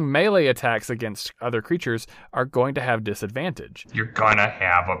 then making melee attacks against other creatures are going to have disadvantage. You're gonna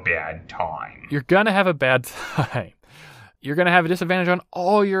have a bad time. You're going to have a bad time. You're going to have a disadvantage on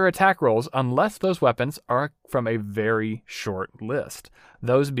all your attack rolls unless those weapons are from a very short list.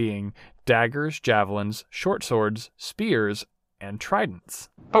 Those being daggers, javelins, short swords, spears, and tridents.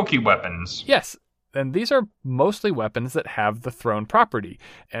 Pokey weapons. Yes, and these are mostly weapons that have the thrown property,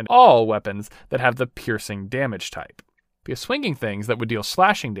 and all weapons that have the piercing damage type. Because swinging things that would deal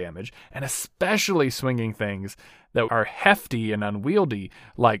slashing damage, and especially swinging things that are hefty and unwieldy,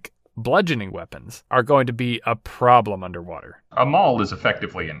 like bludgeoning weapons, are going to be a problem underwater. A maul is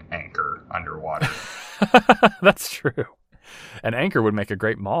effectively an anchor underwater. That's true. An anchor would make a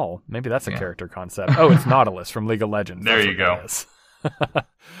great maul. Maybe that's a character concept. Oh, it's Nautilus from League of Legends. There you go.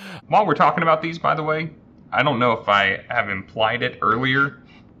 While we're talking about these, by the way, I don't know if I have implied it earlier,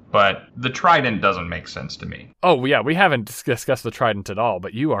 but the trident doesn't make sense to me. Oh, yeah, we haven't discussed the trident at all,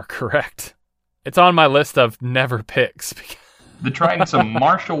 but you are correct. It's on my list of never picks. The trident's a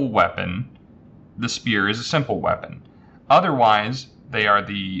martial weapon. The spear is a simple weapon. Otherwise, they are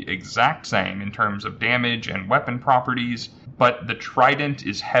the exact same in terms of damage and weapon properties, but the trident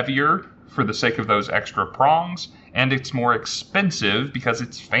is heavier for the sake of those extra prongs, and it's more expensive because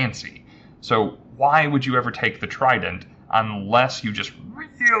it's fancy. So why would you ever take the trident unless you just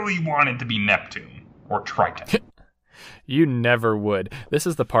really wanted to be Neptune or Triton? You never would. This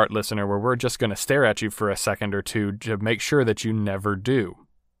is the part, listener, where we're just going to stare at you for a second or two to make sure that you never do.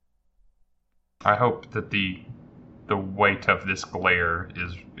 I hope that the weight of this glare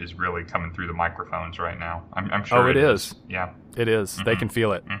is really coming through the microphones right now. I'm sure. Oh, it is. Yeah. It is. Mm-hmm. They can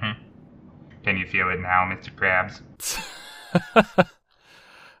feel it. Mm-hmm. Can you feel it now, Mr. Krabs?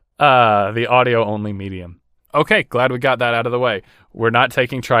 The audio-only medium. Okay, glad we got that out of the way. We're not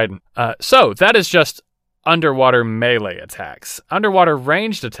taking Trident. So, that is just underwater melee attacks. Underwater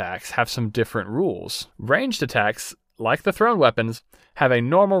ranged attacks have some different rules. Ranged attacks, like the thrown weapons, have a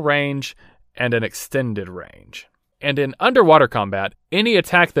normal range and an extended range. And in underwater combat, any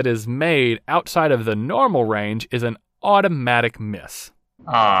attack that is made outside of the normal range is an automatic miss.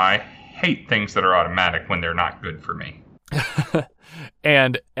 I hate things that are automatic when they're not good for me.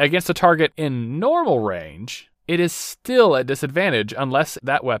 And against a target in normal range, it is still at disadvantage unless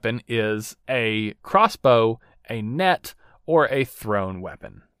that weapon is a crossbow, a net, or a thrown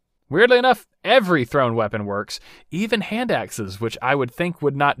weapon. Weirdly enough, every thrown weapon works, even hand axes, which I would think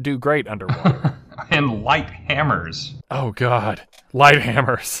would not do great underwater. And light hammers. Oh, God. Light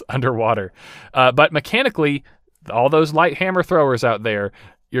hammers underwater. But mechanically, all those light hammer throwers out there,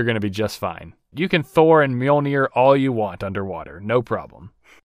 you're going to be just fine. You can Thor and Mjolnir all you want underwater. No problem.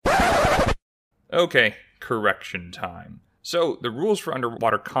 Okay, correction time. So, the rules for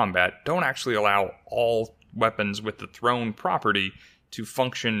underwater combat don't actually allow all weapons with the thrown property to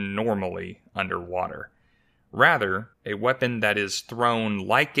function normally underwater. Rather, a weapon that is thrown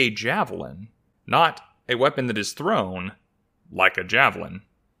like a javelin, not a weapon that is thrown like a javelin,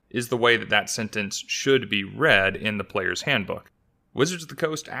 is the way that sentence should be read in the player's handbook. Wizards of the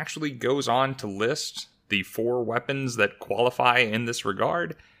Coast actually goes on to list the 4 weapons that qualify in this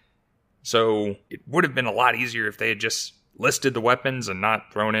regard, so it would have been a lot easier if they had just listed the weapons and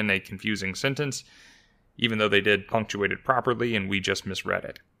not thrown in a confusing sentence, even though they did punctuate it properly and we just misread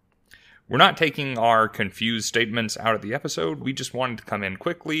it. We're not taking our confused statements out of the episode, we just wanted to come in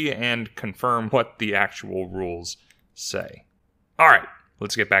quickly and confirm what the actual rules say. Alright,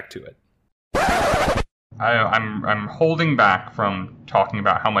 let's get back to it. I'm holding back from talking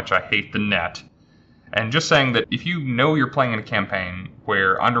about how much I hate the net, And just saying that if you know you're playing in a campaign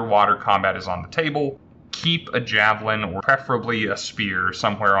where underwater combat is on the table, keep a javelin or preferably a spear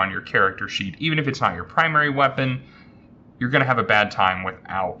somewhere on your character sheet. Even if it's not your primary weapon, you're going to have a bad time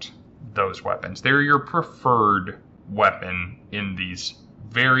without those weapons. They're your preferred weapon in these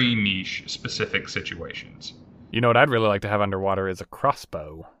very niche, specific situations. You know what I'd really like to have underwater is a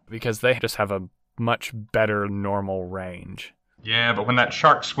crossbow, because they just have a much better normal range. Yeah, but when that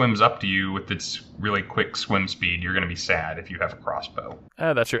shark swims up to you with its really quick swim speed, you're going to be sad if you have a crossbow.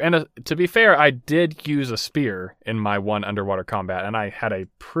 That's true. And to be fair, I did use a spear in my one underwater combat, and I had a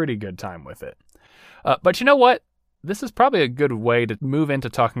pretty good time with it. But you know what? This is probably a good way to move into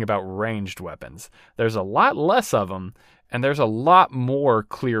talking about ranged weapons. There's a lot less of them, and there's a lot more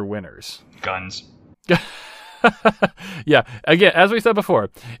clear winners. Guns. Yeah, again, as we said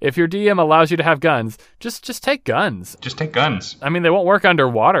before, if your DM allows you to have guns, just take guns. Just take guns. I mean, they won't work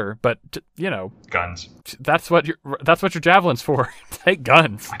underwater, but guns. That's what your javelin's for. Take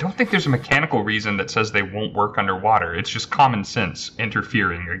guns. I don't think there's a mechanical reason that says they won't work underwater. It's just common sense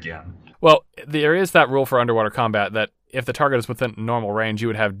interfering again. Well, there is that rule for underwater combat that if the target is within normal range, you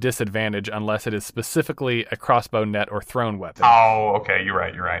would have disadvantage unless it is specifically a crossbow, net, or thrown weapon. Oh, okay, you're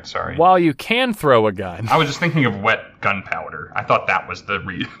right, sorry. While you can throw a gun. I was just thinking of wet gunpowder. I thought that was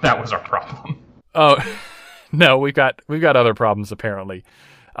that was our problem. Oh, no, we've got other problems, apparently.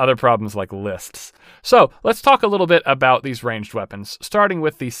 Other problems like lists. So, let's talk a little bit about these ranged weapons, starting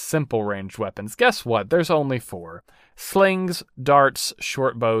with the simple ranged weapons. Guess what? There's only 4. Slings, darts,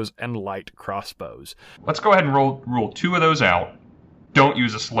 short bows, and light crossbows. Let's go ahead and rule 2 of those out. Don't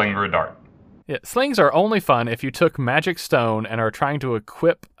use a sling or a dart. Yeah, slings are only fun if you took magic stone and are trying to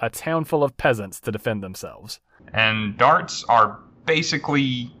equip a town full of peasants to defend themselves. And darts are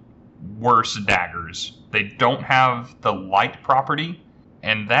basically worse daggers. They don't have the light property,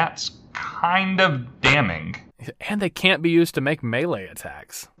 and that's kind of damning. And they can't be used to make melee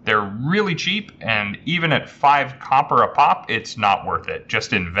attacks. They're really cheap, and even at 5 copper a pop, it's not worth it.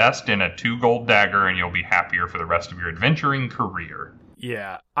 Just invest in a 2 gold dagger, and you'll be happier for the rest of your adventuring career.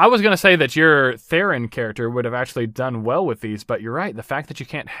 Yeah, I was going to say that your Theron character would have actually done well with these, but you're right. The fact that you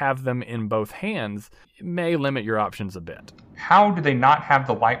can't have them in both hands may limit your options a bit. How do they not have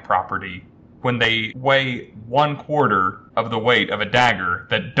the light property when they weigh 1/4 of the weight of a dagger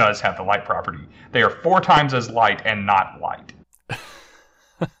that does have the light property? They are 4 times as light and not light.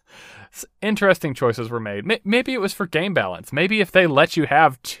 Interesting choices were made. Maybe it was for game balance. Maybe if they let you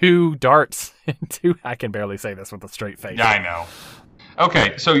have 2 darts and 2... I can barely say this with a straight face. Yeah, I know.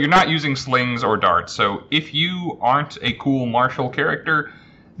 Okay, so you're not using slings or darts. So if you aren't a cool martial character,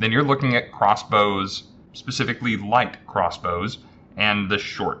 then you're looking at crossbows, specifically light crossbows, and the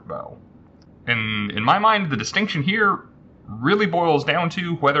short bow. And in my mind, the distinction here really boils down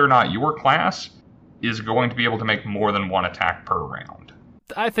to whether or not your class is going to be able to make more than 1 attack per round.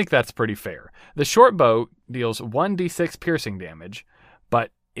 I think that's pretty fair. The short bow deals 1d6 piercing damage,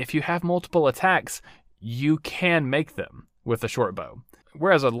 but if you have multiple attacks, you can make them with a short bow.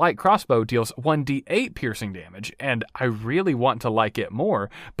 Whereas a light crossbow deals 1d8 piercing damage, and I really want to like it more,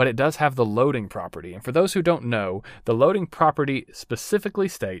 but it does have the loading property. And for those who don't know, the loading property specifically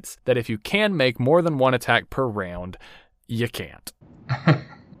states that if you can make more than 1 attack per round, you can't.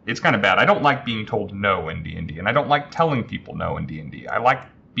 It's kind of bad. I don't like being told no in D&D, and I don't like telling people no in D&D. I like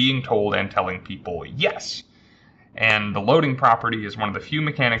being told and telling people yes. And the loading property is one of the few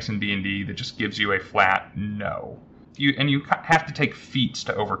mechanics in D&D that just gives you a flat no. You have to take feats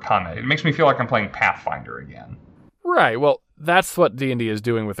to overcome it. It makes me feel like I'm playing Pathfinder again. Right, well, that's what D&D is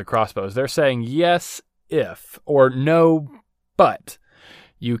doing with the crossbows. They're saying yes if, or no but.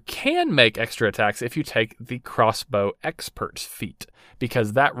 You can make extra attacks if you take the crossbow expert's feat,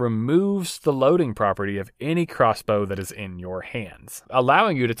 because that removes the loading property of any crossbow that is in your hands,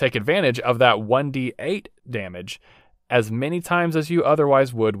 allowing you to take advantage of that 1d8 damage as many times as you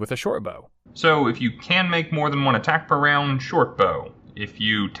otherwise would with a short bow. So if you can make more than 1 attack per round, short bow. If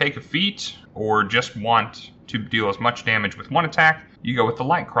you take a feat or just want to deal as much damage with 1 attack, you go with the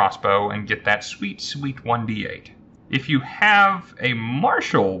light crossbow and get that sweet, sweet 1d8. If you have a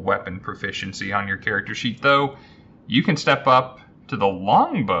martial weapon proficiency on your character sheet, though, you can step up to the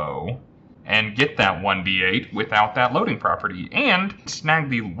longbow and get that 1d8 without that loading property, and snag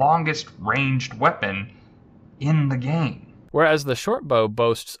the longest ranged weapon in the game. Whereas the short bow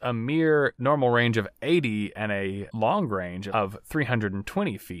boasts a mere normal range of 80 and a long range of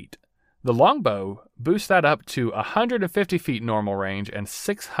 320 feet. The longbow boosts that up to 150 feet normal range and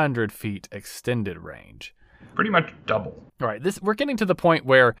 600 feet extended range. Pretty much double. All right, we're getting to the point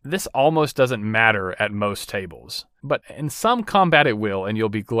where this almost doesn't matter at most tables. But in some combat it will, and you'll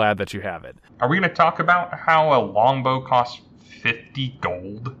be glad that you have it. Are we going to talk about how a longbow costs 50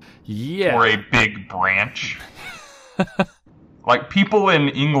 gold? Yeah. For a big branch? Like, people in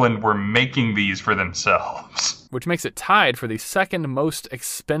England were making these for themselves. Which makes it tied for the second most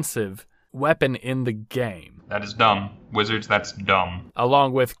expensive weapon in the game. That is dumb. Wizards, that's dumb.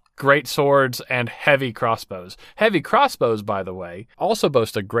 Along with great swords and heavy crossbows. Heavy crossbows, by the way, also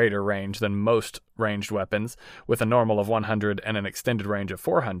boast a greater range than most ranged weapons, with a normal of 100 and an extended range of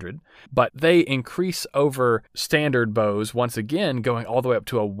 400. But they increase over standard bows, once again going all the way up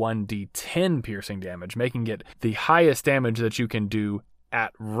to a 1d10 piercing damage, making it the highest damage that you can do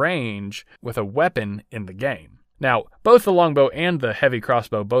at range with a weapon in the game. Now, both the longbow and the heavy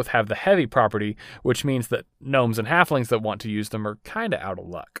crossbow both have the heavy property, which means that gnomes and halflings that want to use them are kind of out of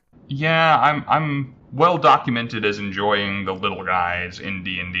luck. Yeah, I'm well documented as enjoying the little guys in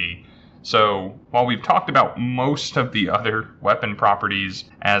D&D. So, while we've talked about most of the other weapon properties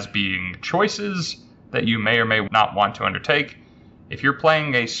as being choices that you may or may not want to undertake, if you're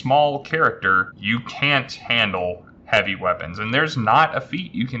playing a small character, you can't handle heavy weapons, and there's not a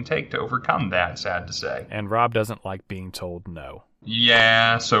feat you can take to overcome that, sad to say. And Rob doesn't like being told no.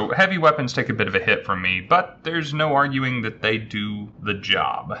 Yeah, so heavy weapons take a bit of a hit from me, but there's no arguing that they do the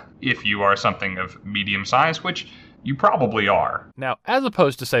job, if you are something of medium size, which you probably are. Now, as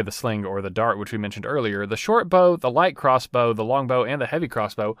opposed to, say, the sling or the dart, which we mentioned earlier, the short bow, the light crossbow, the longbow, and the heavy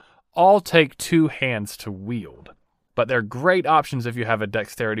crossbow all take 2 hands to wield. But they're great options if you have a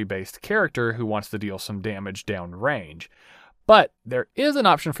dexterity-based character who wants to deal some damage downrange. But there is an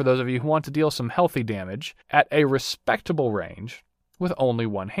option for those of you who want to deal some healthy damage at a respectable range with only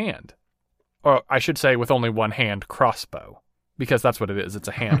 1 hand. Or I should say with only 1 hand crossbow, because that's what it is. It's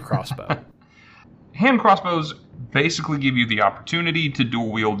a hand crossbow. Hand crossbows basically give you the opportunity to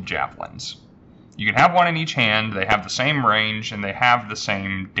dual-wield javelins. You can have one in each hand, they have the same range, and they have the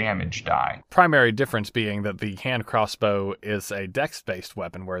same damage die. Primary difference being that the hand crossbow is a dex-based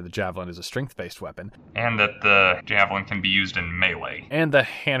weapon, where the javelin is a strength-based weapon. And that the javelin can be used in melee. And the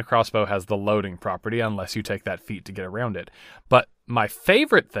hand crossbow has the loading property, unless you take that feat to get around it. But my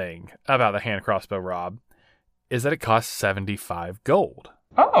favorite thing about the hand crossbow, Rob, is that it costs 75 gold.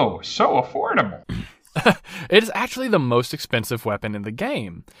 Oh, so affordable. It is actually the most expensive weapon in the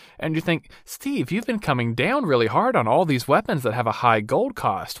game. And you think, Steve, you've been coming down really hard on all these weapons that have a high gold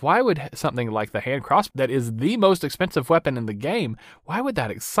cost. Why would something like the hand crossbow, that is the most expensive weapon in the game, why would that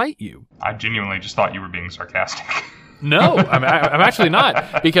excite you? I genuinely just thought you were being sarcastic. No, I'm actually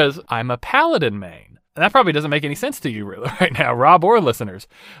not, because I'm a paladin main. And that probably doesn't make any sense to you right now, Rob or listeners.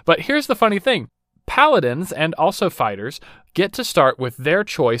 But here's the funny thing. Paladins and also fighters get to start with their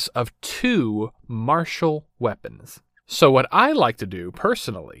choice of 2 martial weapons. So what I like to do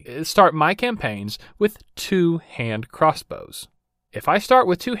personally is start my campaigns with 2 hand crossbows. If I start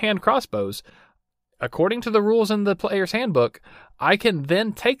with 2 hand crossbows, according to the rules in the player's handbook, I can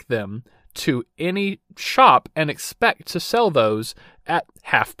then take them to any shop and expect to sell those at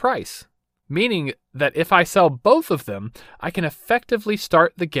half price. Meaning that if I sell both of them, I can effectively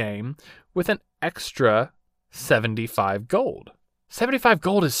start the game with an extra 75 gold. 75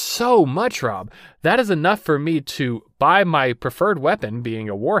 gold is so much, Rob. That is enough for me to buy my preferred weapon, being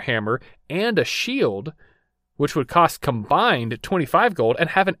a warhammer, and a shield, which would cost combined 25 gold, and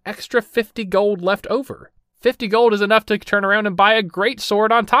have an extra 50 gold left over. 50 gold is enough to turn around and buy a great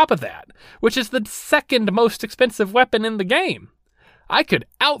sword on top of that, which is the second most expensive weapon in the game. I could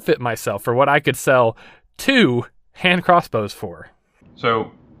outfit myself for what I could sell 2 hand crossbows for.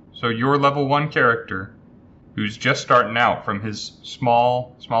 So your level 1 character, who's just starting out from his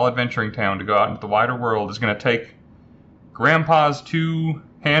small adventuring town to go out into the wider world, is going to take Grandpa's 2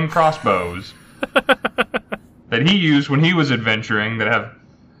 hand crossbows that he used when he was adventuring, that have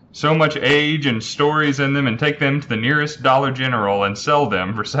so much age and stories in them, and take them to the nearest Dollar General and sell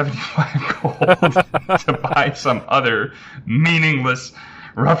them for 75 gold to buy some other meaningless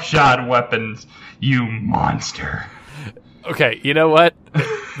roughshod weapons, you monster. Okay, you know what?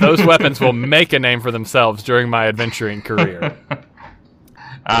 Those weapons will make a name for themselves during my adventuring career.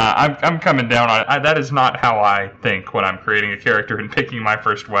 I'm coming down on it. That is not how I think when I'm creating a character and picking my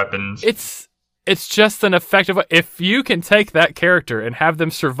first weapons. It's just an effective... If you can take that character and have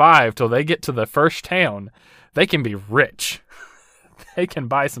them survive till they get to the first town, they can be rich. They can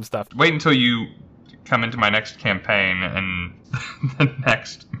buy some stuff. Wait until you come into my next campaign and the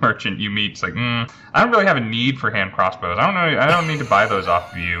next merchant you meet is like, I don't really have a need for hand crossbows. I don't need to buy those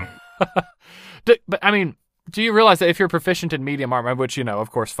off of you. But, I mean, Do you realize that if you're proficient in medium armor, which,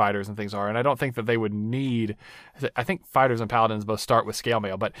 of course, fighters and things are, and I don't think that they would need... I think fighters and paladins both start with scale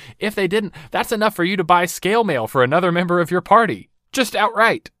mail, but if they didn't, that's enough for you to buy scale mail for another member of your party. Just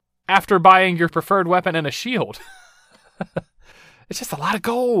outright. After buying your preferred weapon and a shield. It's just a lot of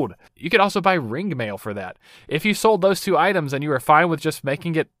gold. You could also buy ring mail for that. If you sold those 2 items and you were fine with just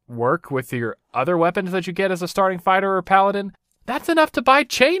making it work with your other weapons that you get as a starting fighter or paladin, that's enough to buy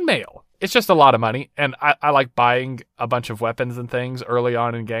chain mail. It's just a lot of money, and I like buying a bunch of weapons and things early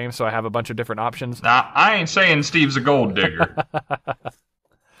on in games, so I have a bunch of different options. Nah, I ain't saying Steve's a gold digger.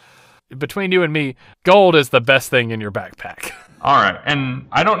 Between you and me, gold is the best thing in your backpack. All right, and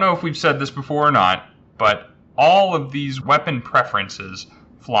I don't know if we've said this before or not, but all of these weapon preferences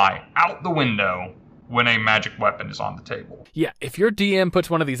fly out the window when a magic weapon is on the table. Yeah, if your DM puts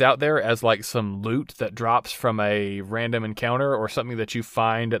one of these out there as like some loot that drops from a random encounter or something that you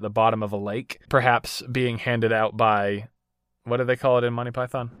find at the bottom of a lake, perhaps being handed out by, what do they call it in Monty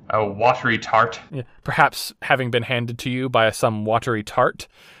Python? A watery tart. Yeah, perhaps having been handed to you by some watery tart,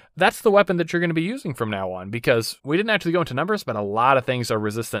 that's the weapon that you're going to be using from now on, because we didn't actually go into numbers, but a lot of things are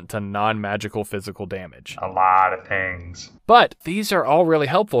resistant to non-magical physical damage. A lot of things. But these are all really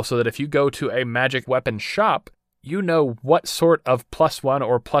helpful so that if you go to a magic weapon shop, you know what sort of +1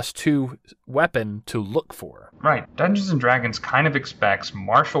 or +2 weapon to look for. Right. Dungeons & Dragons kind of expects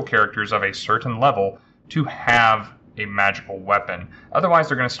martial characters of a certain level to have a magical weapon. Otherwise,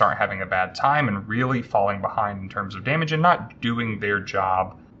 they're going to start having a bad time and really falling behind in terms of damage and not doing their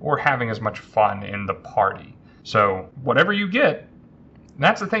job or having as much fun in the party. So whatever you get,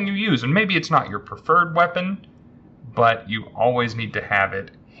 that's the thing you use. And maybe it's not your preferred weapon, but you always need to have it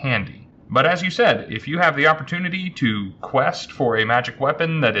handy. But as you said, if you have the opportunity to quest for a magic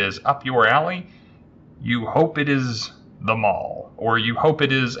weapon that is up your alley, you hope it is the maul, or you hope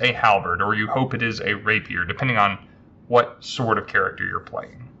it is a halberd, or you hope it is a rapier, depending on what sort of character you're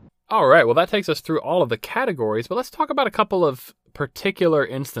playing. All right, well, that takes us through all of the categories, but let's talk about a couple of particular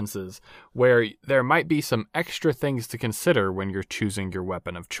instances where there might be some extra things to consider when you're choosing your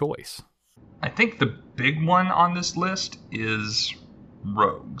weapon of choice. I think the big one on this list is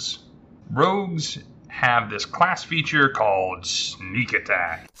rogues. Rogues have this class feature called Sneak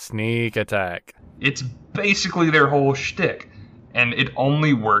Attack. Sneak Attack. It's basically their whole shtick, and it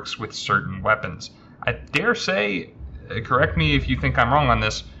only works with certain weapons. I dare say, correct me if you think I'm wrong on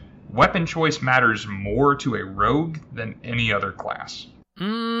this, weapon choice matters more to a rogue than any other class.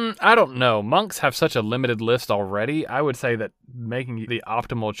 I don't know. Monks have such a limited list already. I would say that making the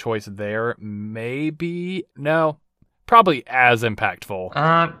optimal choice there probably as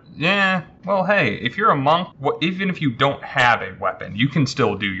impactful. Yeah. Well, hey, if you're a monk, even if you don't have a weapon, you can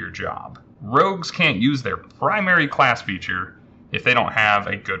still do your job. Rogues can't use their primary class feature if they don't have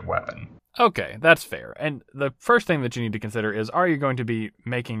a good weapon. Okay, that's fair. And the first thing that you need to consider is, are you going to be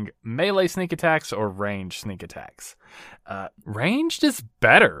making melee sneak attacks or ranged sneak attacks? Ranged is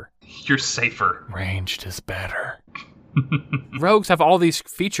better. You're safer. Ranged is better. Rogues have all these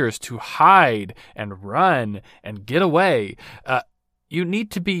features to hide and run and get away. You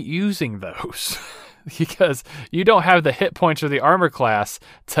need to be using those because you don't have the hit points or the armor class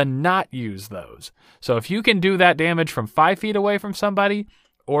to not use those. So if you can do that damage from 5 feet away from somebody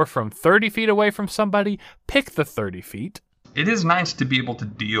or from 30 feet away from somebody, pick the 30 feet. It is nice to be able to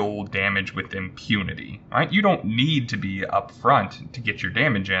deal damage with impunity, right? You don't need to be up front to get your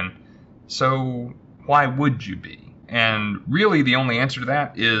damage in, so why would you be? And really the only answer to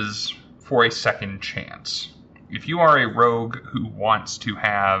that is for a second chance. If you are a rogue who wants to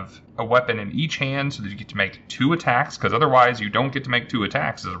have a weapon in each hand so that you get to make 2 attacks, because otherwise you don't get to make 2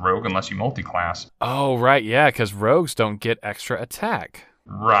 attacks as a rogue unless you multiclass. Oh, right, yeah, because rogues don't get extra attack.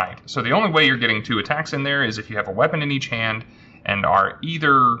 Right. So the only way you're getting 2 attacks in there is if you have a weapon in each hand and are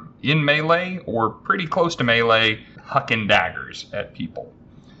either in melee or pretty close to melee, hucking daggers at people.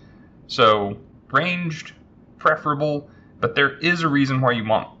 So ranged, preferable, but there is a reason why you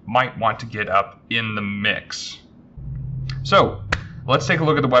might want to get up in the mix. So let's take a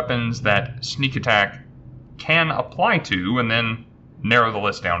look at the weapons that Sneak Attack can apply to and then narrow the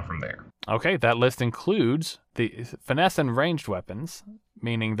list down from there. Okay, that list includes the finesse and ranged weapons,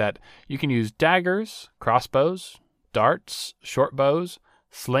 meaning that you can use daggers, crossbows, darts, short bows,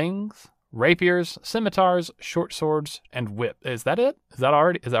 slings, rapiers, scimitars, short swords, and whip. Is that it?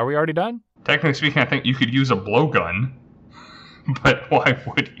 Are we already done? Technically speaking, I think you could use a blowgun, but why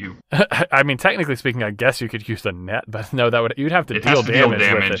would you? I mean, technically speaking, I guess you could use a net, but no, you'd have to deal damage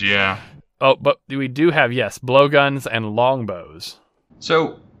with it. Yeah. Oh, but we do have, yes, blowguns and longbows.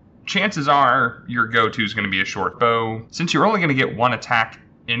 So chances are your go-to is going to be a short bow. Since you're only going to get 1 attack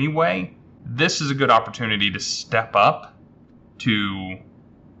anyway, this is a good opportunity to step up to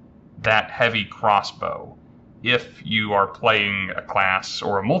that heavy crossbow if you are playing a class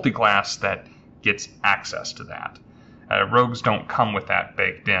or a multi-class that gets access to that. Rogues don't come with that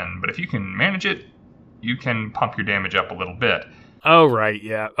baked in, but if you can manage it, you can pump your damage up a little bit. Oh, right,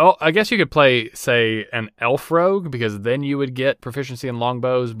 yeah. Oh, I guess you could play, say, an elf rogue, because then you would get proficiency in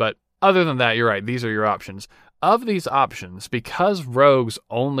longbows, but other than that, you're right, these are your options. Of these options, because rogues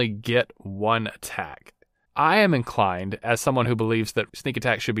only get one attack, I am inclined, as someone who believes that sneak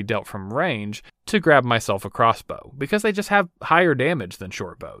attack should be dealt from range, to grab myself a crossbow, because they just have higher damage than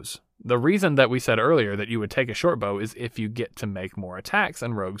short bows. The reason that we said earlier that you would take a short bow is if you get to make more attacks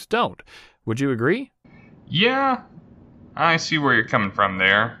and rogues don't. Would you agree? Yeah, I see where you're coming from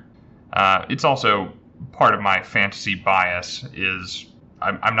there. It's also part of my fantasy bias is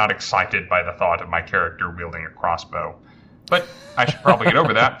I'm not excited by the thought of my character wielding a crossbow. But I should probably get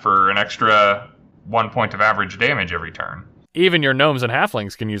over that for an extra 1 point of average damage every turn. Even your gnomes and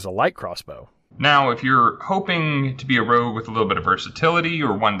halflings can use a light crossbow. Now, if you're hoping to be a rogue with a little bit of versatility,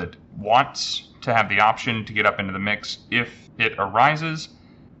 or one that wants to have the option to get up into the mix if it arises,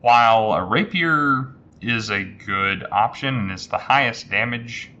 while a rapier is a good option and is the highest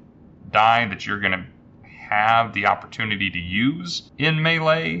damage die that you're going to have the opportunity to use in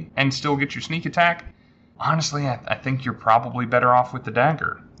melee and still get your sneak attack, honestly, I think you're probably better off with the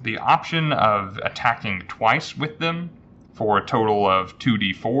dagger. The option of attacking twice with them for a total of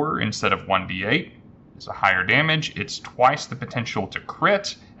 2d4 instead of 1d8 is a higher damage. It's twice the potential to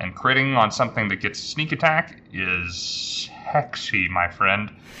crit, and critting on something that gets a sneak attack is hexy, my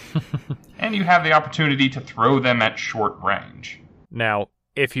friend. And you have the opportunity to throw them at short range. Now,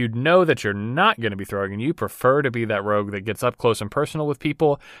 if you know that you're not going to be throwing and you prefer to be that rogue that gets up close and personal with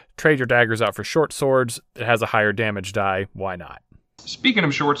people, trade your daggers out for short swords. It has a higher damage die. Why not? Speaking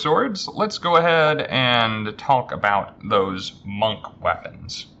of short swords, let's go ahead and talk about those monk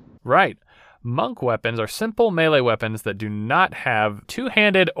weapons. Right. Monk weapons are simple melee weapons that do not have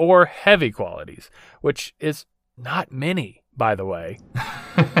two-handed or heavy qualities, which is not many, by the way.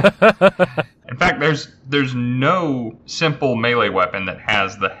 In fact, there's no simple melee weapon that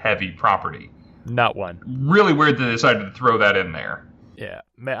has the heavy property. Not one. Really weird that they decided to throw that in there. Yeah.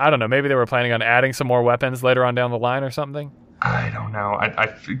 I don't know. Maybe they were planning on adding some more weapons later on down the line or something? I don't know. I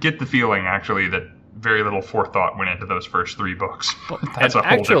get the feeling, actually, that very little forethought went into those first 3 books. That's a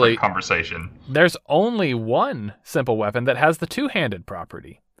whole different conversation. There's only one simple weapon that has the two-handed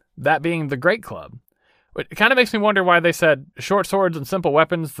property, that being the Great Club. It kind of makes me wonder why they said short swords and simple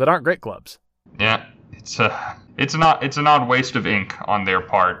weapons that aren't great clubs. Yeah, it's an odd waste of ink on their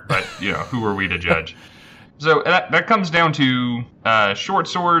part, but who are we to judge? So that comes down to short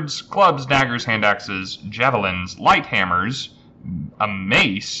swords, clubs, daggers, hand axes, javelins, light hammers, a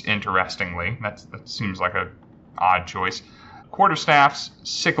mace. Interestingly, that seems like a odd choice. Quarterstaffs,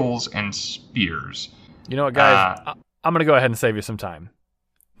 sickles, and spears. You know what, guys? I'm gonna go ahead and save you some time.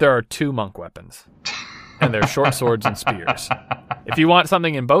 There are 2 monk weapons. And they're short swords and spears. If you want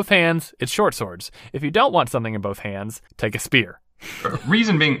something in both hands, it's short swords. If you don't want something in both hands, take a spear.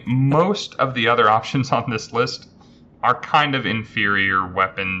 Reason being, most of the other options on this list are kind of inferior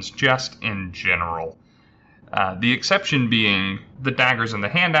weapons, just in general. The exception being the daggers and the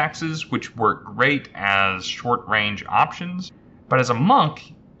hand axes, which work great as short-range options. But as a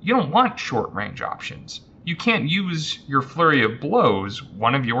monk, you don't want short-range options. You can't use your flurry of blows,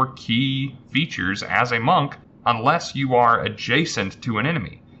 one of your key features as a monk, unless you are adjacent to an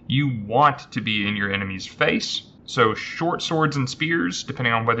enemy. You want to be in your enemy's face, so short swords and spears,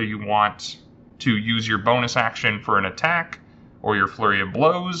 depending on whether you want to use your bonus action for an attack or your flurry of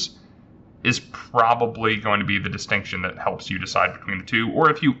blows, is probably going to be the distinction that helps you decide between the two,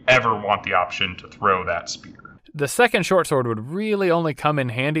 or if you ever want the option to throw that spear. The second short sword would really only come in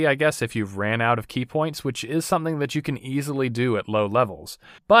handy, I guess, if you've ran out of key points, which is something that you can easily do at low levels.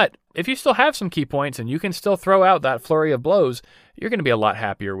 But if you still have some key points and you can still throw out that flurry of blows, you're going to be a lot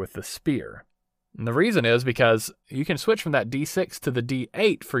happier with the spear. And the reason is because you can switch from that D6 to the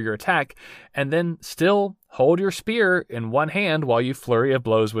D8 for your attack, and then still hold your spear in one hand while you flurry of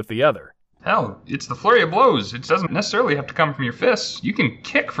blows with the other. Hell, it's the flurry of blows. It doesn't necessarily have to come from your fists. You can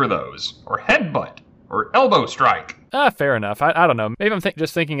kick for those, or headbutt, or elbow strike. Fair enough. I don't know. Maybe I'm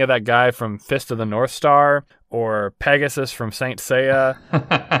just thinking of that guy from Fist of the North Star, or Pegasus from Saint Seiya.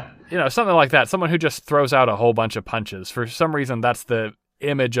 Something like that. Someone who just throws out a whole bunch of punches. For some reason, that's the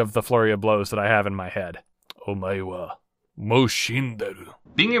image of the flurry of blows that I have in my head. Omaiwa Moshinderu.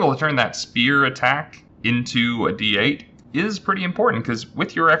 Being able to turn that spear attack into a D8 is pretty important, because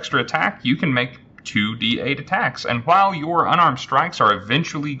with your extra attack, you can make 2d8 attacks. And while your unarmed strikes are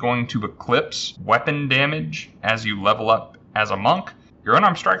eventually going to eclipse weapon damage as you level up as a monk, your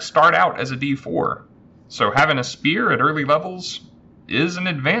unarmed strikes start out as a d4. So having a spear at early levels is an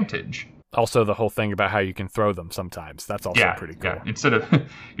advantage. Also, the whole thing about how you can throw them sometimes. That's also pretty cool. Yeah. Instead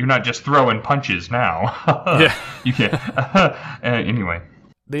of, you're not just throwing punches now. Yeah. You can't. Anyway.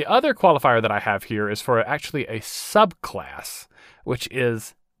 The other qualifier that I have here is for actually a subclass, which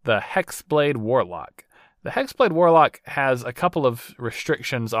is the Hexblade Warlock. The Hexblade Warlock has a couple of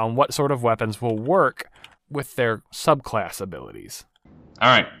restrictions on what sort of weapons will work with their subclass abilities. All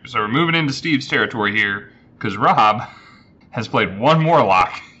right, so we're moving into Steve's territory here, because Rob has played one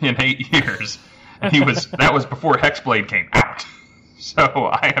Warlock in 8 years. That was before Hexblade came out. So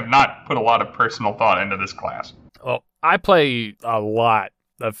I have not put a lot of personal thought into this class. Well, I play a lot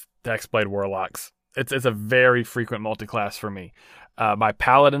of Hexblade Warlocks. It's a very frequent multi-class for me. My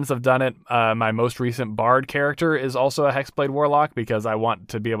Paladins have done it. My most recent Bard character is also a Hexblade Warlock because I want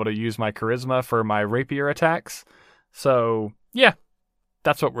to be able to use my Charisma for my rapier attacks. So, yeah,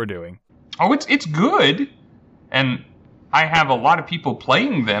 that's what we're doing. Oh, it's good. And I have a lot of people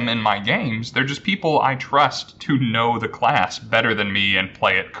playing them in my games. They're just people I trust to know the class better than me and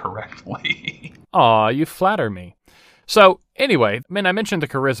play it correctly. Aw, you flatter me. So, anyway, I mentioned the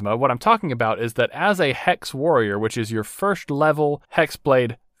Charisma. What I'm talking about is that as a Hex Warrior, which is your first level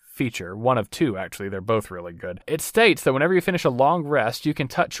Hexblade feature, one of two actually, they're both really good, it states that whenever you finish a long rest, you can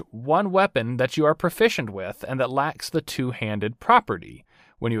touch one weapon that you are proficient with and that lacks the two-handed property.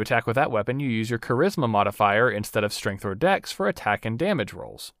 When you attack with that weapon, you use your Charisma modifier instead of Strength or Dex for attack and damage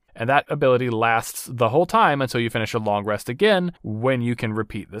rolls. And that ability lasts the whole time until you finish a long rest again, when you can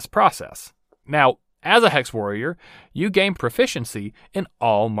repeat this process. Now, as a Hex Warrior, you gain proficiency in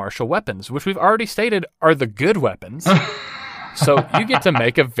all martial weapons, which we've already stated are the good weapons. So you get to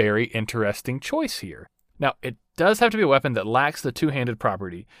make a very interesting choice here. Now, it does have to be a weapon that lacks the two-handed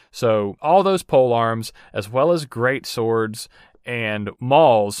property. So all those polearms, as well as great swords and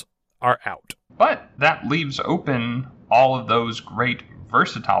mauls, are out. But that leaves open all of those great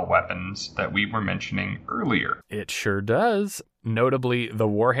versatile weapons that we were mentioning earlier. It sure does. Notably, the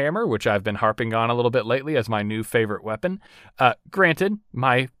Warhammer, which I've been harping on a little bit lately as my new favorite weapon. Granted,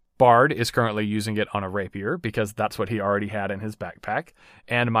 my Bard is currently using it on a rapier because that's what he already had in his backpack.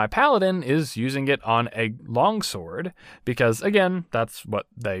 And my Paladin is using it on a longsword because, again, that's what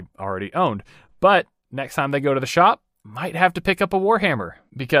they already owned. But next time they go to the shop, might have to pick up a Warhammer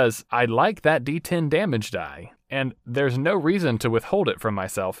because I like that D10 damage die. And there's no reason to withhold it from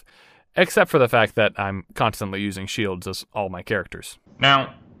myself, except for the fact that I'm constantly using shields as all my characters.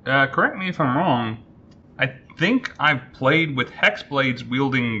 Now, correct me if I'm wrong, I think I've played with Hexblades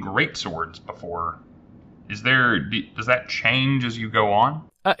wielding greatswords before. Does that change as you go on?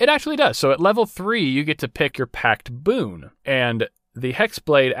 It actually does. So at level 3, you get to pick your Pact Boon. And the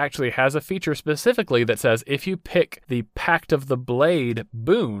Hexblade actually has a feature specifically that says if you pick the Pact of the Blade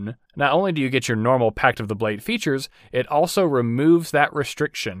boon, not only do you get your normal Pact of the Blade features, it also removes that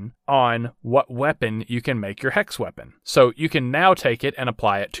restriction on what weapon you can make your Hex weapon. So you can now take it and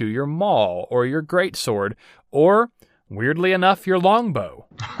apply it to your maul or your greatsword or, weirdly enough, your longbow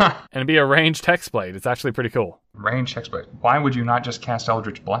and be a ranged Hexblade. It's actually pretty cool. Ranged Hexblade. Why would you not just cast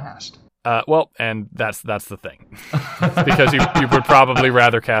Eldritch Blast? And that's the thing. Because you would probably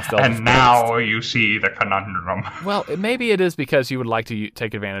rather cast Eldritch And now you see the conundrum. Well, maybe it is because you would like to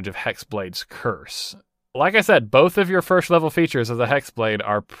take advantage of Hexblade's Curse. Like I said, both of your first level features as a Hexblade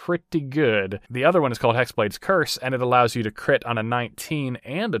are pretty good. The other one is called Hexblade's Curse, and it allows you to crit on a 19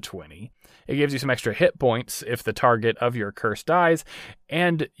 and a 20. It gives you some extra hit points if the target of your curse dies,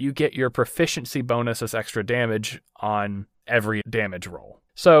 and you get your proficiency bonus as extra damage on every damage roll.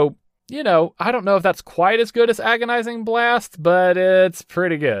 So, I don't know if that's quite as good as Agonizing Blast, but it's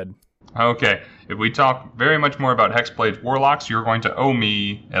pretty good. Okay, if we talk very much more about Hexblade's Warlocks, you're going to owe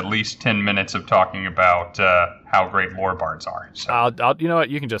me at least 10 minutes of talking about how great Lore Bards are. So. You know what?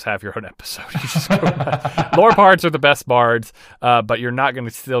 You can just have your own episode. Lore Bards are the best bards, but you're not going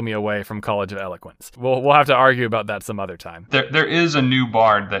to steal me away from College of Eloquence. We'll have to argue about that some other time. There is a new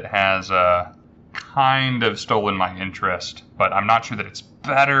bard that has kind of stolen my interest, but I'm not sure that it's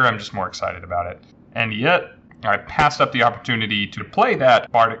better. I'm just more excited about it. And yet, I passed up the opportunity to play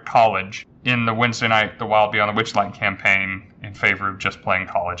that bard at college in the Wednesday night The Wild Beyond the Witchlight campaign in favor of just playing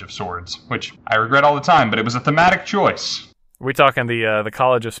College of Swords, which I regret all the time, but it was a thematic choice. Are we talking the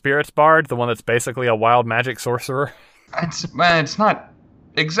College of Spirits bard, the one that's basically a wild magic sorcerer? It's not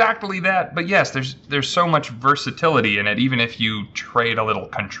exactly that, but yes, there's so much versatility in it, even if you trade a little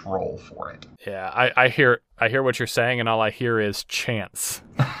control for it. Yeah, I hear what you're saying, and all I hear is chance.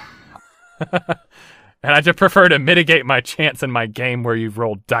 And I just prefer to mitigate my chance in my game where you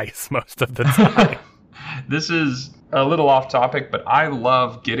roll dice most of the time. This is a little off topic, but I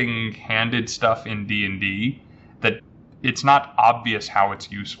love getting handed stuff in D&D that it's not obvious how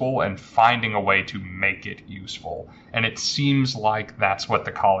it's useful and finding a way to make it useful. And it seems like that's what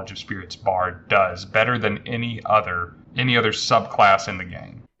the College of Spirits Bard does better than any other subclass in the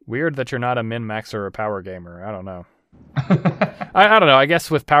game. Weird that you're not a min-maxer or a power gamer. I don't know. I don't know. I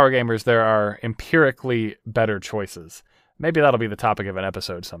guess with power gamers, there are empirically better choices. Maybe that'll be the topic of an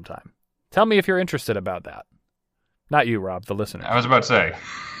episode sometime. Tell me if you're interested about that. Not you, Rob, the listener. I was about to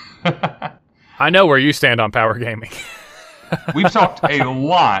say. I know where you stand on power gaming. We've talked a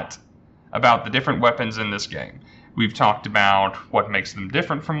lot about the different weapons in this game. We've talked about what makes them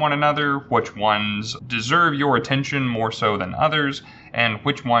different from one another, which ones deserve your attention more so than others, and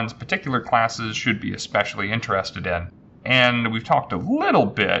which ones particular classes should be especially interested in. And we've talked a little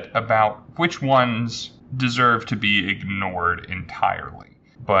bit about which ones deserve to be ignored entirely.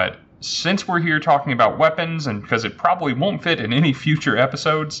 But since we're here talking about weapons, and because it probably won't fit in any future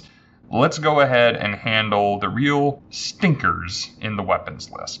episodes, let's go ahead and handle the real stinkers in the weapons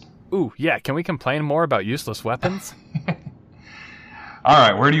list. Ooh, yeah, can we complain more about useless weapons? All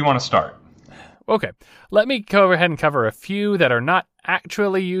right, where do you want to start? Okay, let me go ahead and cover a few that are not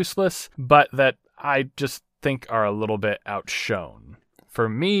actually useless, but that I just think are a little bit outshone. For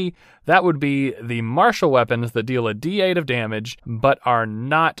me, that would be the martial weapons that deal a d8 of damage, but are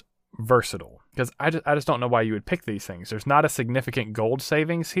not versatile. Because I just don't know why you would pick these things. There's not a significant gold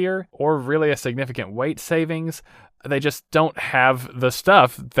savings here, or really a significant weight savings. They just don't have the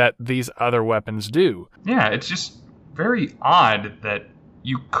stuff that these other weapons do. Yeah, it's just very odd that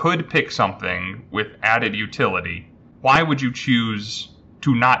you could pick something with added utility. Why would you choose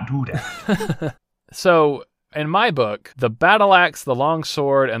to not do that? So, in my book, the battle axe, the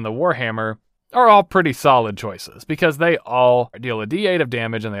longsword, and the warhammer are all pretty solid choices because they all deal a d8 of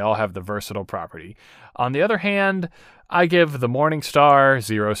damage and they all have the versatile property. On the other hand, I give the Morning Star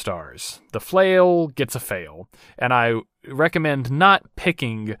 0 stars. The flail gets a fail, and I recommend not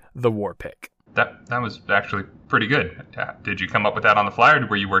picking the war pick. That was actually pretty good. Did you come up with that on the fly, or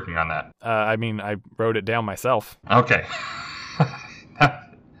were you working on that? I wrote it down myself. Okay.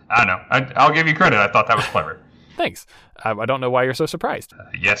 I know. I'll give you credit. I thought that was clever. Thanks. I don't know why you're so surprised.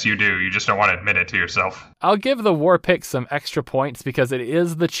 Yes, you do. You just don't want to admit it to yourself. I'll give the war pick some extra points because it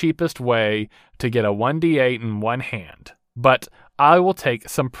is the cheapest way to get a 1d8 in one hand. But I will take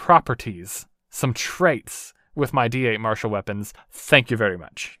some properties, some traits with my d8 martial weapons. Thank you very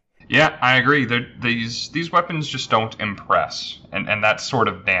much. Yeah, I agree. These weapons just don't impress, and that's sort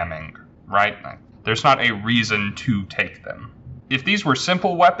of damning, right? There's not a reason to take them. If these were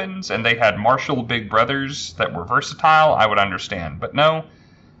simple weapons and they had martial big brothers that were versatile, I would understand. But no,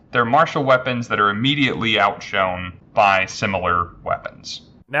 they're martial weapons that are immediately outshone by similar weapons.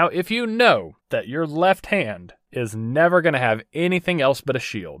 Now, if you know that your left hand is never going to have anything else but a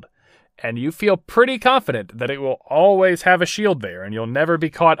shield, and you feel pretty confident that it will always have a shield there and you'll never be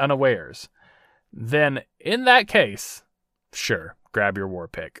caught unawares, then in that case, sure, grab your war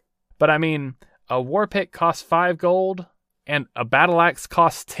pick. But I mean, a war pick costs 5 gold, and a battle axe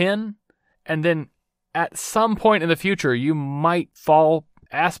costs 10, and then at some point in the future, you might fall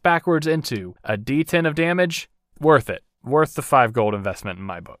ass backwards into a d10 of damage. Worth it. Worth the 5 gold investment in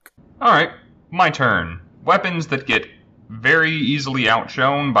my book. All right, my turn. Weapons that get very easily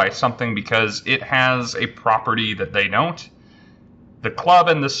outshone by something because it has a property that they don't. The club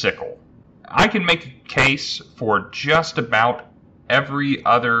and the sickle. I can make a case for just about every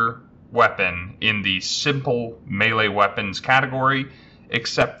other weapon in the simple melee weapons category,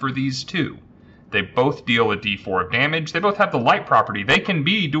 except for these two. They both deal a d4 of damage. They both have the light property. They can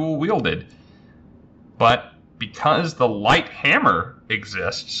be dual wielded. But because the light hammer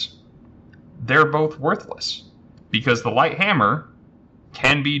exists, they're both worthless. Because the light hammer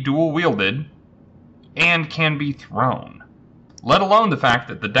can be dual wielded and can be thrown. Let alone the fact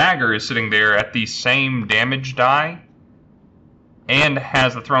that the dagger is sitting there at the same damage die and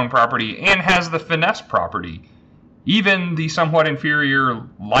has the thrown property, and has the finesse property. Even the somewhat inferior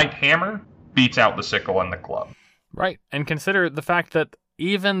light hammer beats out the sickle and the club. Right, and consider the fact that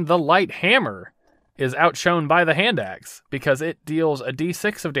even the light hammer is outshone by the hand axe, because it deals a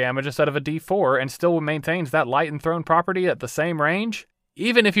d6 of damage instead of a d4, and still maintains that light and thrown property at the same range.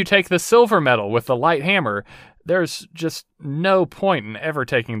 Even if you take the silver medal with the light hammer, there's just no point in ever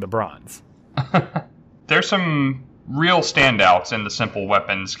taking the bronze. There's some real standouts in the simple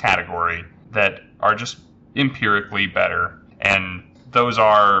weapons category that are just empirically better. And those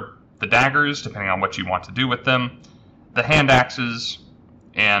are the daggers, depending on what you want to do with them, the hand axes,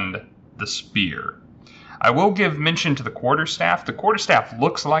 and the spear. I will give mention to the quarterstaff. The quarterstaff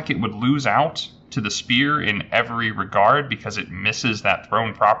looks like it would lose out to the spear in every regard because it misses that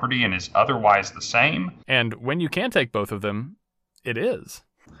thrown property and is otherwise the same. And when you can take both of them, it is.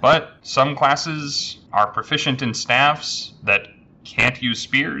 But some classes are proficient in staffs that can't use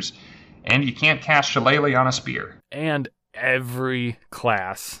spears, and you can't cast Shillelagh on a spear. And every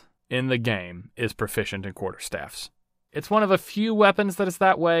class in the game is proficient in quarterstaffs. It's one of a few weapons that is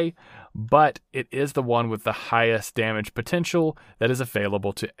that way, but it is the one with the highest damage potential that is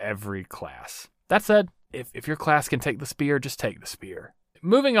available to every class. That said, if your class can take the spear, just take the spear.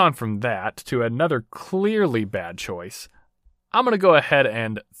 Moving on from that to another clearly bad choice, I'm going to go ahead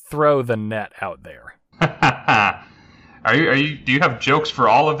and throw the net out there. Do you have jokes for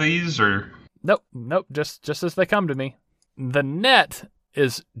all of these, or? Nope, just as they come to me. The net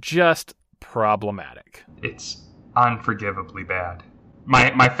is just problematic. It's unforgivably bad.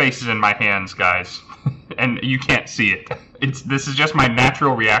 My face is in my hands, guys, and you can't see it. This is just my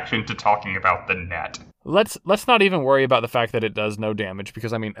natural reaction to talking about the net. Let's not even worry about the fact that it does no damage,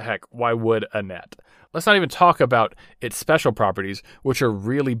 because, I mean, heck, why would a net? Let's not even talk about its special properties, which are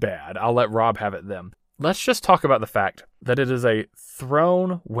really bad. I'll let Rob have it then. Let's just talk about the fact that it is a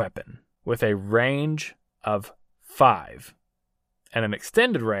thrown weapon with a range of 5 and an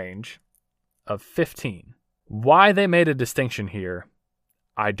extended range of 15. Why they made a distinction here,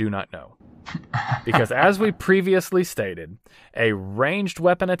 I do not know. Because as we previously stated, a ranged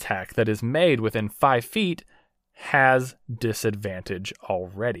weapon attack that is made within 5 feet has disadvantage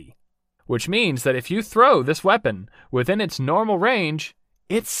already. Which means that if you throw this weapon within its normal range,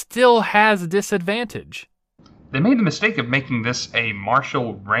 it still has disadvantage. They made the mistake of making this a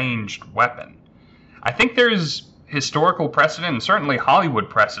martial ranged weapon. I think there's historical precedent, and certainly Hollywood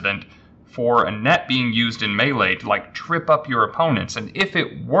precedent, for a net being used in melee to trip up your opponents. And if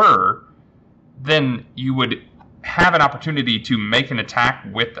it were, then you would have an opportunity to make an attack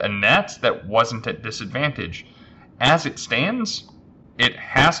with a net that wasn't at disadvantage. As it stands, it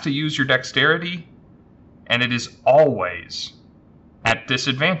has to use your dexterity, and it is always at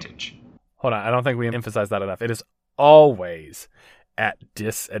disadvantage. Hold on, I don't think we emphasize that enough. It is always at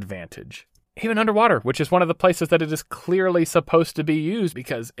disadvantage. Even underwater, which is one of the places that it is clearly supposed to be used,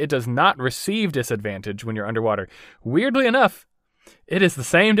 because it does not receive disadvantage when you're underwater. Weirdly enough, it is the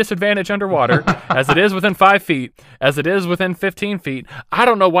same disadvantage underwater as it is within 5 feet, as it is within 15 feet. I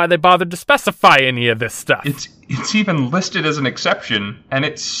don't know why they bothered to specify any of this stuff. It's even listed as an exception, and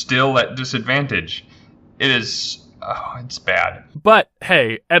it's still at disadvantage. It is... Oh, it's bad. But,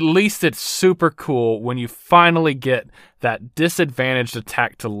 hey, at least it's super cool when you finally get that disadvantaged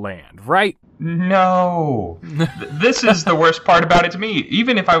attack to land, right? No. This is the worst part about it to me.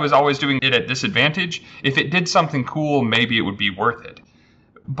 Even if I was always doing it at disadvantage, if it did something cool, maybe it would be worth it.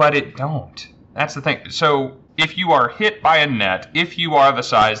 But it don't. That's the thing. So, if you are hit by a net, if you are the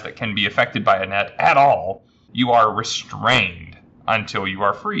size that can be affected by a net at all, you are restrained until you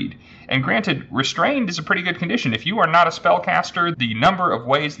are freed. And granted, restrained is a pretty good condition. If you are not a spellcaster, the number of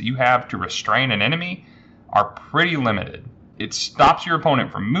ways that you have to restrain an enemy are pretty limited. It stops your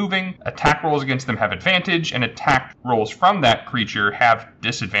opponent from moving, attack rolls against them have advantage, and attack rolls from that creature have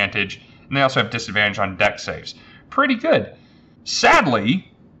disadvantage, and they also have disadvantage on dex saves. Pretty good.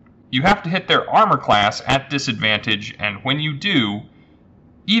 Sadly, you have to hit their armor class at disadvantage, and when you do,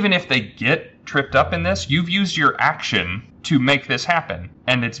 even if they get tripped up in this, you've used your action to make this happen.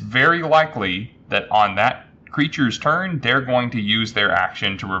 And it's very likely that on that creature's turn, they're going to use their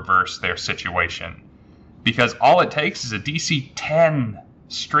action to reverse their situation. Because all it takes is a DC 10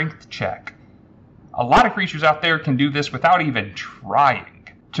 strength check. A lot of creatures out there can do this without even trying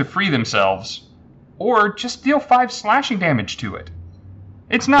to free themselves, or just deal 5 slashing damage to it.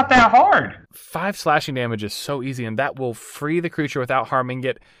 It's not that hard. 5 slashing damage is so easy, and that will free the creature without harming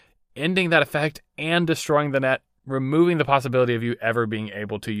it, ending that effect and destroying the net, removing the possibility of you ever being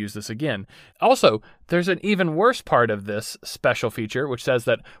able to use this again. Also, there's an even worse part of this special feature, which says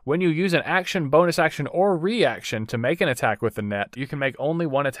that when you use an action, bonus action, or reaction to make an attack with the net, you can make only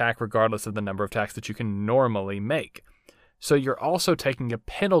one attack regardless of the number of attacks that you can normally make. So you're also taking a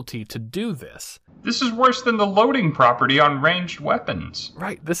penalty to do this. This is worse than the loading property on ranged weapons.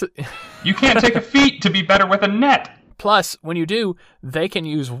 Right, this is... You can't take a feat to be better with a net. Plus, when you do, they can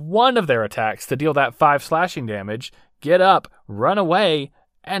use one of their attacks to deal that 5 slashing damage, get up, run away,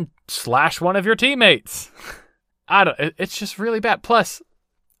 and slash one of your teammates. It's just really bad. Plus,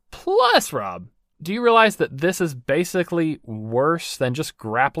 Rob, do you realize that this is basically worse than just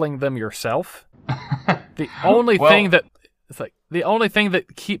grappling them yourself? The only thing that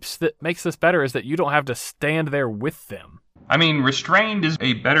makes this better is that you don't have to stand there with them. I mean, restrained is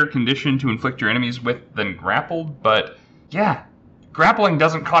a better condition to inflict your enemies with than grappled, but yeah, grappling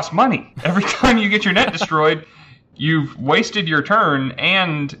doesn't cost money. Every time you get your net destroyed, you've wasted your turn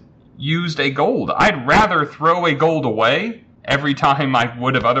and used a gold. I'd rather throw a gold away every time I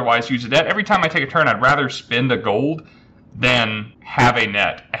would have otherwise used a net. Every time I take a turn, I'd rather spend a gold than have a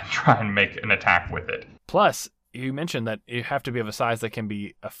net and try and make an attack with it. Plus, you mentioned that you have to be of a size that can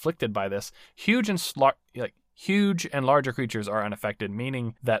be afflicted by this. Huge and larger creatures are unaffected,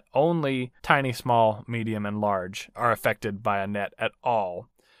 meaning that only tiny, small, medium, and large are affected by a net at all,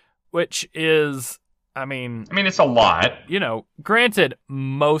 which is, I mean, it's a lot. Granted,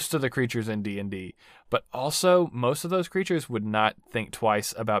 most of the creatures in D&D, but also most of those creatures would not think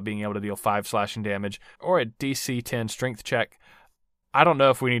twice about being able to deal 5 slashing damage or a DC 10 strength check. I don't know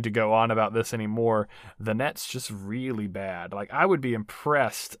if we need to go on about this anymore. The net's just really bad. I would be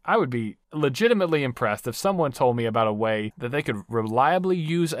impressed. I would be legitimately impressed if someone told me about a way that they could reliably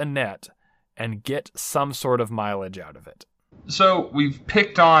use a net and get some sort of mileage out of it. So we've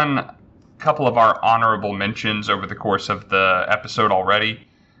picked on a couple of our honorable mentions over the course of the episode already,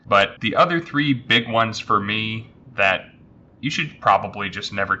 but the other 3 big ones for me that you should probably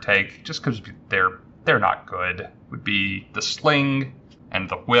just never take, just because they're not good, would be the sling and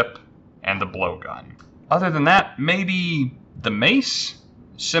the whip and the blowgun. Other than that, maybe the mace.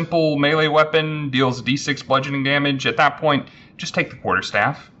 Simple melee weapon, deals d6 bludgeoning damage. At that point, just take the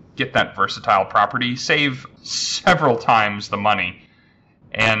quarterstaff, get that versatile property, save several times the money,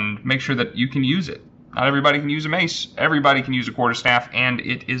 and make sure that you can use it. Not everybody can use a mace. Everybody can use a quarterstaff, and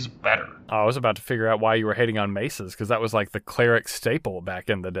it is better. I was about to figure out why you were hating on maces, because that was like the cleric staple back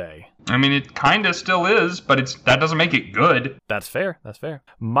in the day. It kind of still is, but that doesn't make it good. That's fair.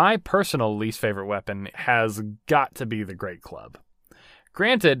 My personal least favorite weapon has got to be the Great Club.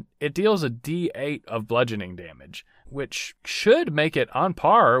 Granted, it deals a d8 of bludgeoning damage, which should make it on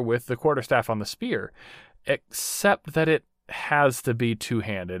par with the quarterstaff on the spear, except that it has to be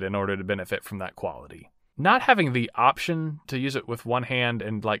two-handed in order to benefit from that quality. Not having the option to use it with one hand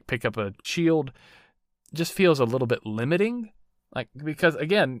and pick up a shield just feels a little bit limiting. Because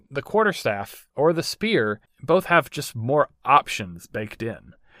again, the quarterstaff or the spear both have just more options baked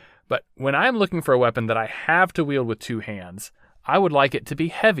in. But when I'm looking for a weapon that I have to wield with 2 hands, I would like it to be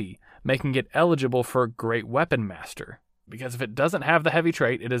heavy, making it eligible for Great Weapon Master. Because if it doesn't have the heavy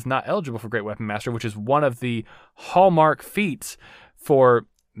trait, it is not eligible for Great Weapon Master, which is one of the hallmark feats for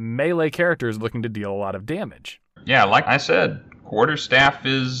melee characters looking to deal a lot of damage. Yeah, like I said, quarterstaff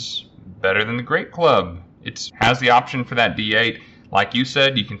is better than the Great Club. It has the option for that d8. Like you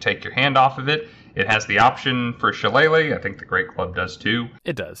said, you can take your hand off of it. It has the option for shillelagh. I think the Great Club does too.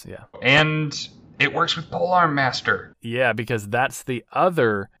 It does, yeah. And it works with Polearm Master. Yeah, because that's the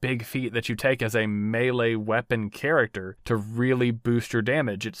other big feat that you take as a melee weapon character to really boost your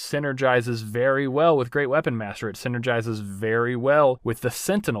damage. It synergizes very well with Great Weapon Master. It synergizes very well with the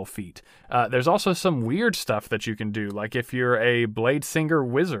Sentinel feat. There's also some weird stuff that you can do, like if you're a Blade Singer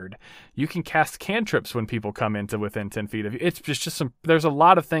Wizard, you can cast cantrips when people come into within 10 feet of you. It's just there's a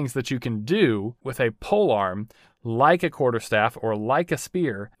lot of things that you can do with a polearm, like a quarterstaff or like a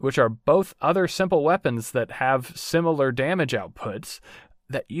spear, which are both other simple weapons that have similar damage outputs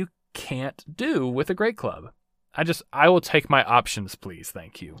that you can't do with a Great Club. I will take my options, please,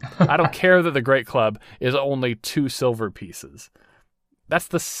 thank you. I don't care that the Great Club is only 2 silver pieces. That's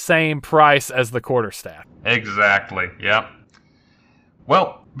the same price as the quarterstaff. Exactly, yep.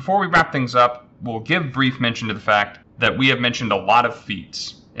 Well, before we wrap things up, we'll give brief mention to the fact that we have mentioned a lot of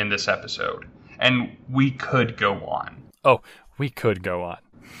feats in this episode. And we could go on. Oh, we could go on.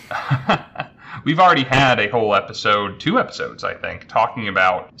 We've already had a whole episode, 2 episodes, I think, talking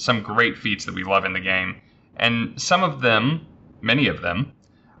about some great feats that we love in the game. And some of them, many of them,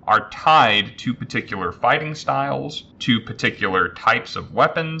 are tied to particular fighting styles, to particular types of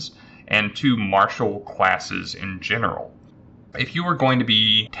weapons, and to martial classes in general. If you are going to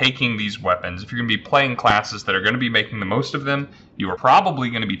be taking these weapons, if you're going to be playing classes that are going to be making the most of them, you are probably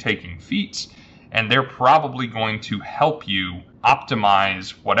going to be taking feats. And they're probably going to help you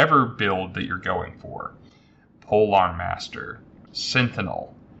optimize whatever build that you're going for. Polearm Master,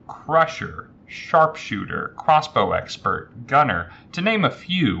 Sentinel, Crusher, Sharpshooter, Crossbow Expert, Gunner, to name a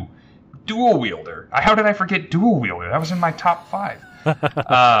few. Dual Wielder. How did I forget Dual Wielder? That was in my top 5.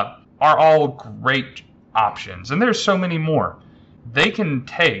 Are all great options. And there's so many more. They can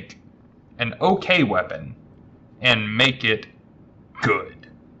take an okay weapon and make it good.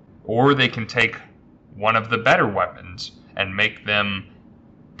 Or they can take one of the better weapons and make them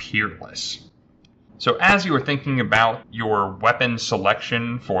peerless. So as you are thinking about your weapon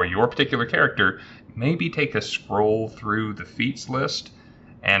selection for your particular character, maybe take a scroll through the feats list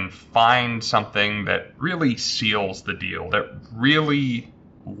and find something that really seals the deal, that really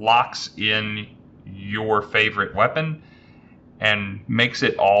locks in your favorite weapon and makes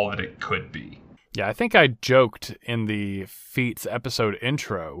it all that it could be. Yeah, I think I joked in the feats episode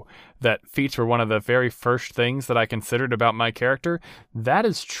intro that feats were one of the very first things that I considered about my character. That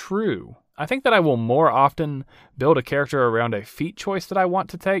is true. I think that I will more often build a character around a feat choice that I want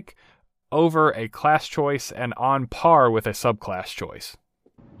to take over a class choice and on par with a subclass choice.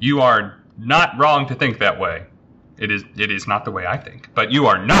 You are not wrong to think that way. It is not the way I think, but you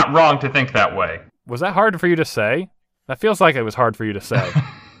are not wrong to think that way. Was that hard for you to say? That feels like it was hard for you to say.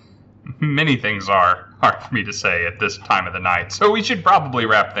 Many things are hard for me to say at this time of the night, so we should probably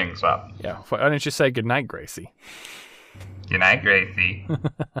wrap things up. Yeah, why don't you say goodnight, Gracie? Good night, Gracie.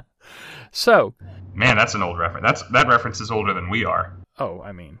 So... Man, that's an old reference. That reference is older than we are. Oh,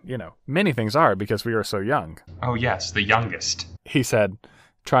 I mean, many things are because we are so young. Oh, yes, the youngest. He said,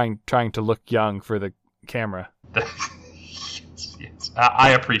 trying to look young for the camera. Yes. I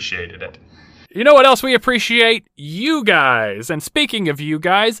appreciated it. You know what else we appreciate? You guys. And speaking of you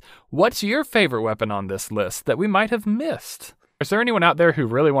guys, what's your favorite weapon on this list that we might have missed? Is there anyone out there who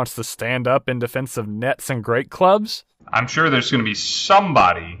really wants to stand up in defense of nets and great clubs? I'm sure there's going to be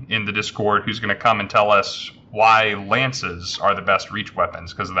somebody in the Discord who's going to come and tell us why lances are the best reach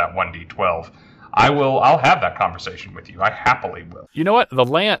weapons because of that 1d12. I'll have that conversation with you. I happily will. You know what? The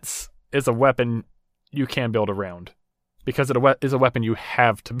lance is a weapon you can build around. Because it is a weapon you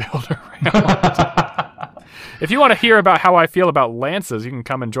have to build around. If you want to hear about how I feel about lances, you can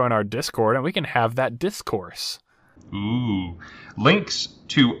come and join our Discord, and we can have that discourse. Ooh. Links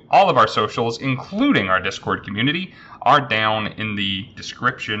to all of our socials, including our Discord community, are down in the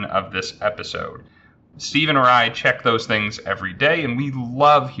description of this episode. Steven or I check those things every day, and we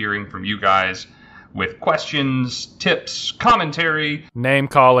love hearing from you guys with questions, tips, commentary. Name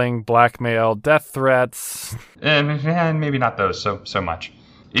calling, blackmail, death threats. And maybe not those so much.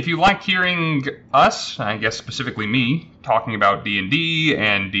 If you like hearing us, I guess specifically me, talking about D&D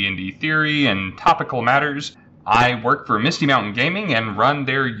and D&D theory and topical matters, I work for Misty Mountain Gaming and run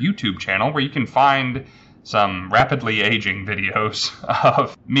their YouTube channel where you can find some rapidly aging videos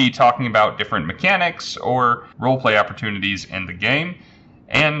of me talking about different mechanics or roleplay opportunities in the game.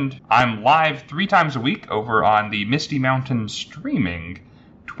 And I'm live 3 times a week over on the Misty Mountain Streaming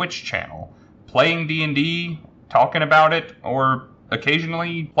Twitch channel, playing D&D, talking about it, or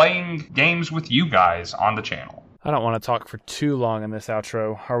occasionally playing games with you guys on the channel. I don't want to talk for too long in this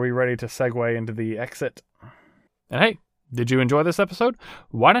outro. Are we ready to segue into the exit? And hey, did you enjoy this episode?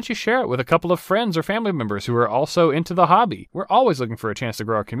 Why don't you share it with a couple of friends or family members who are also into the hobby? We're always looking for a chance to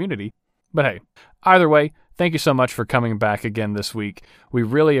grow our community. But hey, either way, thank you so much for coming back again this week. We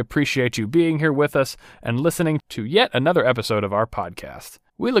really appreciate you being here with us and listening to yet another episode of our podcast.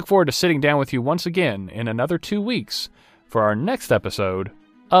 We look forward to sitting down with you once again in another 2 weeks for our next episode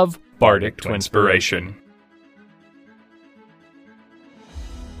of Bardic Twinspiration.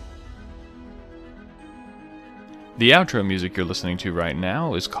 The outro music you're listening to right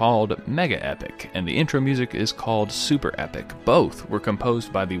now is called Mega Epic, and the intro music is called Super Epic. Both were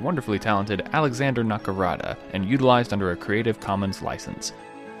composed by the wonderfully talented Alexander Nakarada and utilized under a Creative Commons license.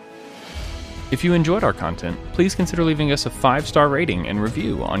 If you enjoyed our content, please consider leaving us a 5-star rating and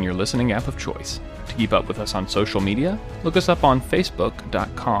review on your listening app of choice. To keep up with us on social media, look us up on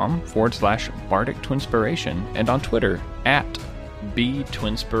facebook.com/Bardic Twinspiration and on Twitter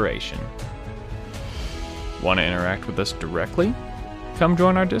 @BTwinspiration. Want to interact with us directly? Come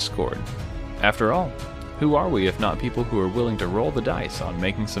join our Discord. After all, who are we if not people who are willing to roll the dice on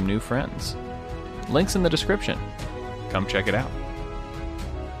making some new friends? Links in the description. Come check it out.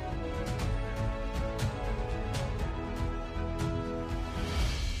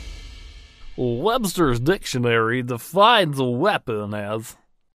 Webster's Dictionary defines a weapon as...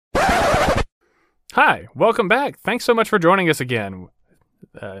 Hi, welcome back. Thanks so much for joining us again.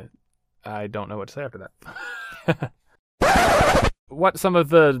 I don't know what to say after that. What some of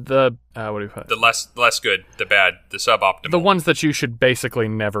the what do you put? The less good, the bad, the suboptimal. The ones that you should basically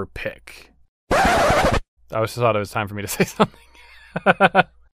never pick. I just thought it was time for me to say something.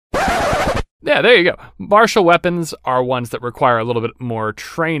 Yeah, there you go. Martial weapons are ones that require a little bit more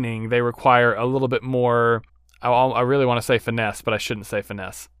training. They require a little bit more... I really want to say finesse, but I shouldn't say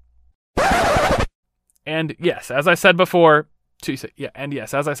finesse. And yes, as I said before... as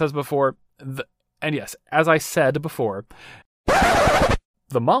I said before,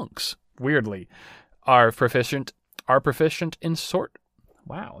 the monks, weirdly, are proficient in sword.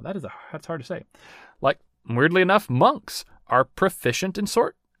 Wow, that's hard to say. weirdly enough, monks are proficient in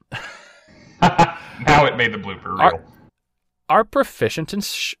sword. Now it made the blooper reel. Are proficient in...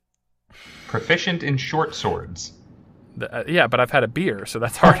 Proficient in short swords. Yeah, but I've had a beer, so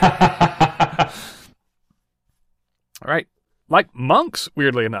that's hard. All right. Like monks,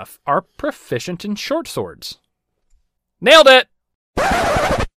 weirdly enough, are proficient in short swords. Nailed it!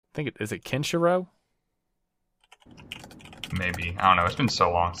 Is it Kenshiro? Maybe. I don't know. It's been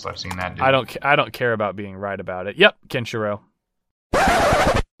so long since I've seen that dude. I don't care about being right about it. Yep, Kenshiro.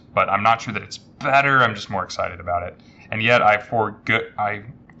 But I'm not sure that it's better. I'm just more excited about it. And yet I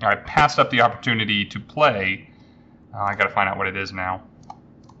passed up the opportunity to play. I gotta find out what it is now.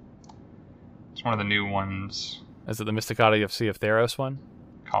 It's one of the new ones. Is it the Mysticati of Sea of Theros one?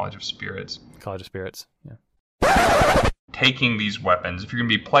 College of Spirits. College of Spirits, yeah. Taking these weapons, if you're going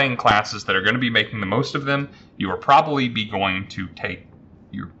to be playing classes that are going to be making the most of them, you are probably going to be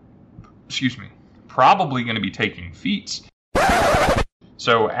taking feats.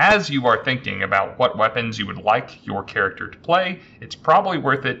 So as you are thinking about what weapons you would like your character to play, it's probably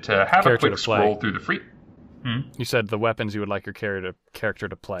worth it to have a quick scroll through the free... You said the weapons you would like your character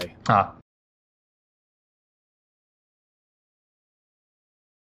to play.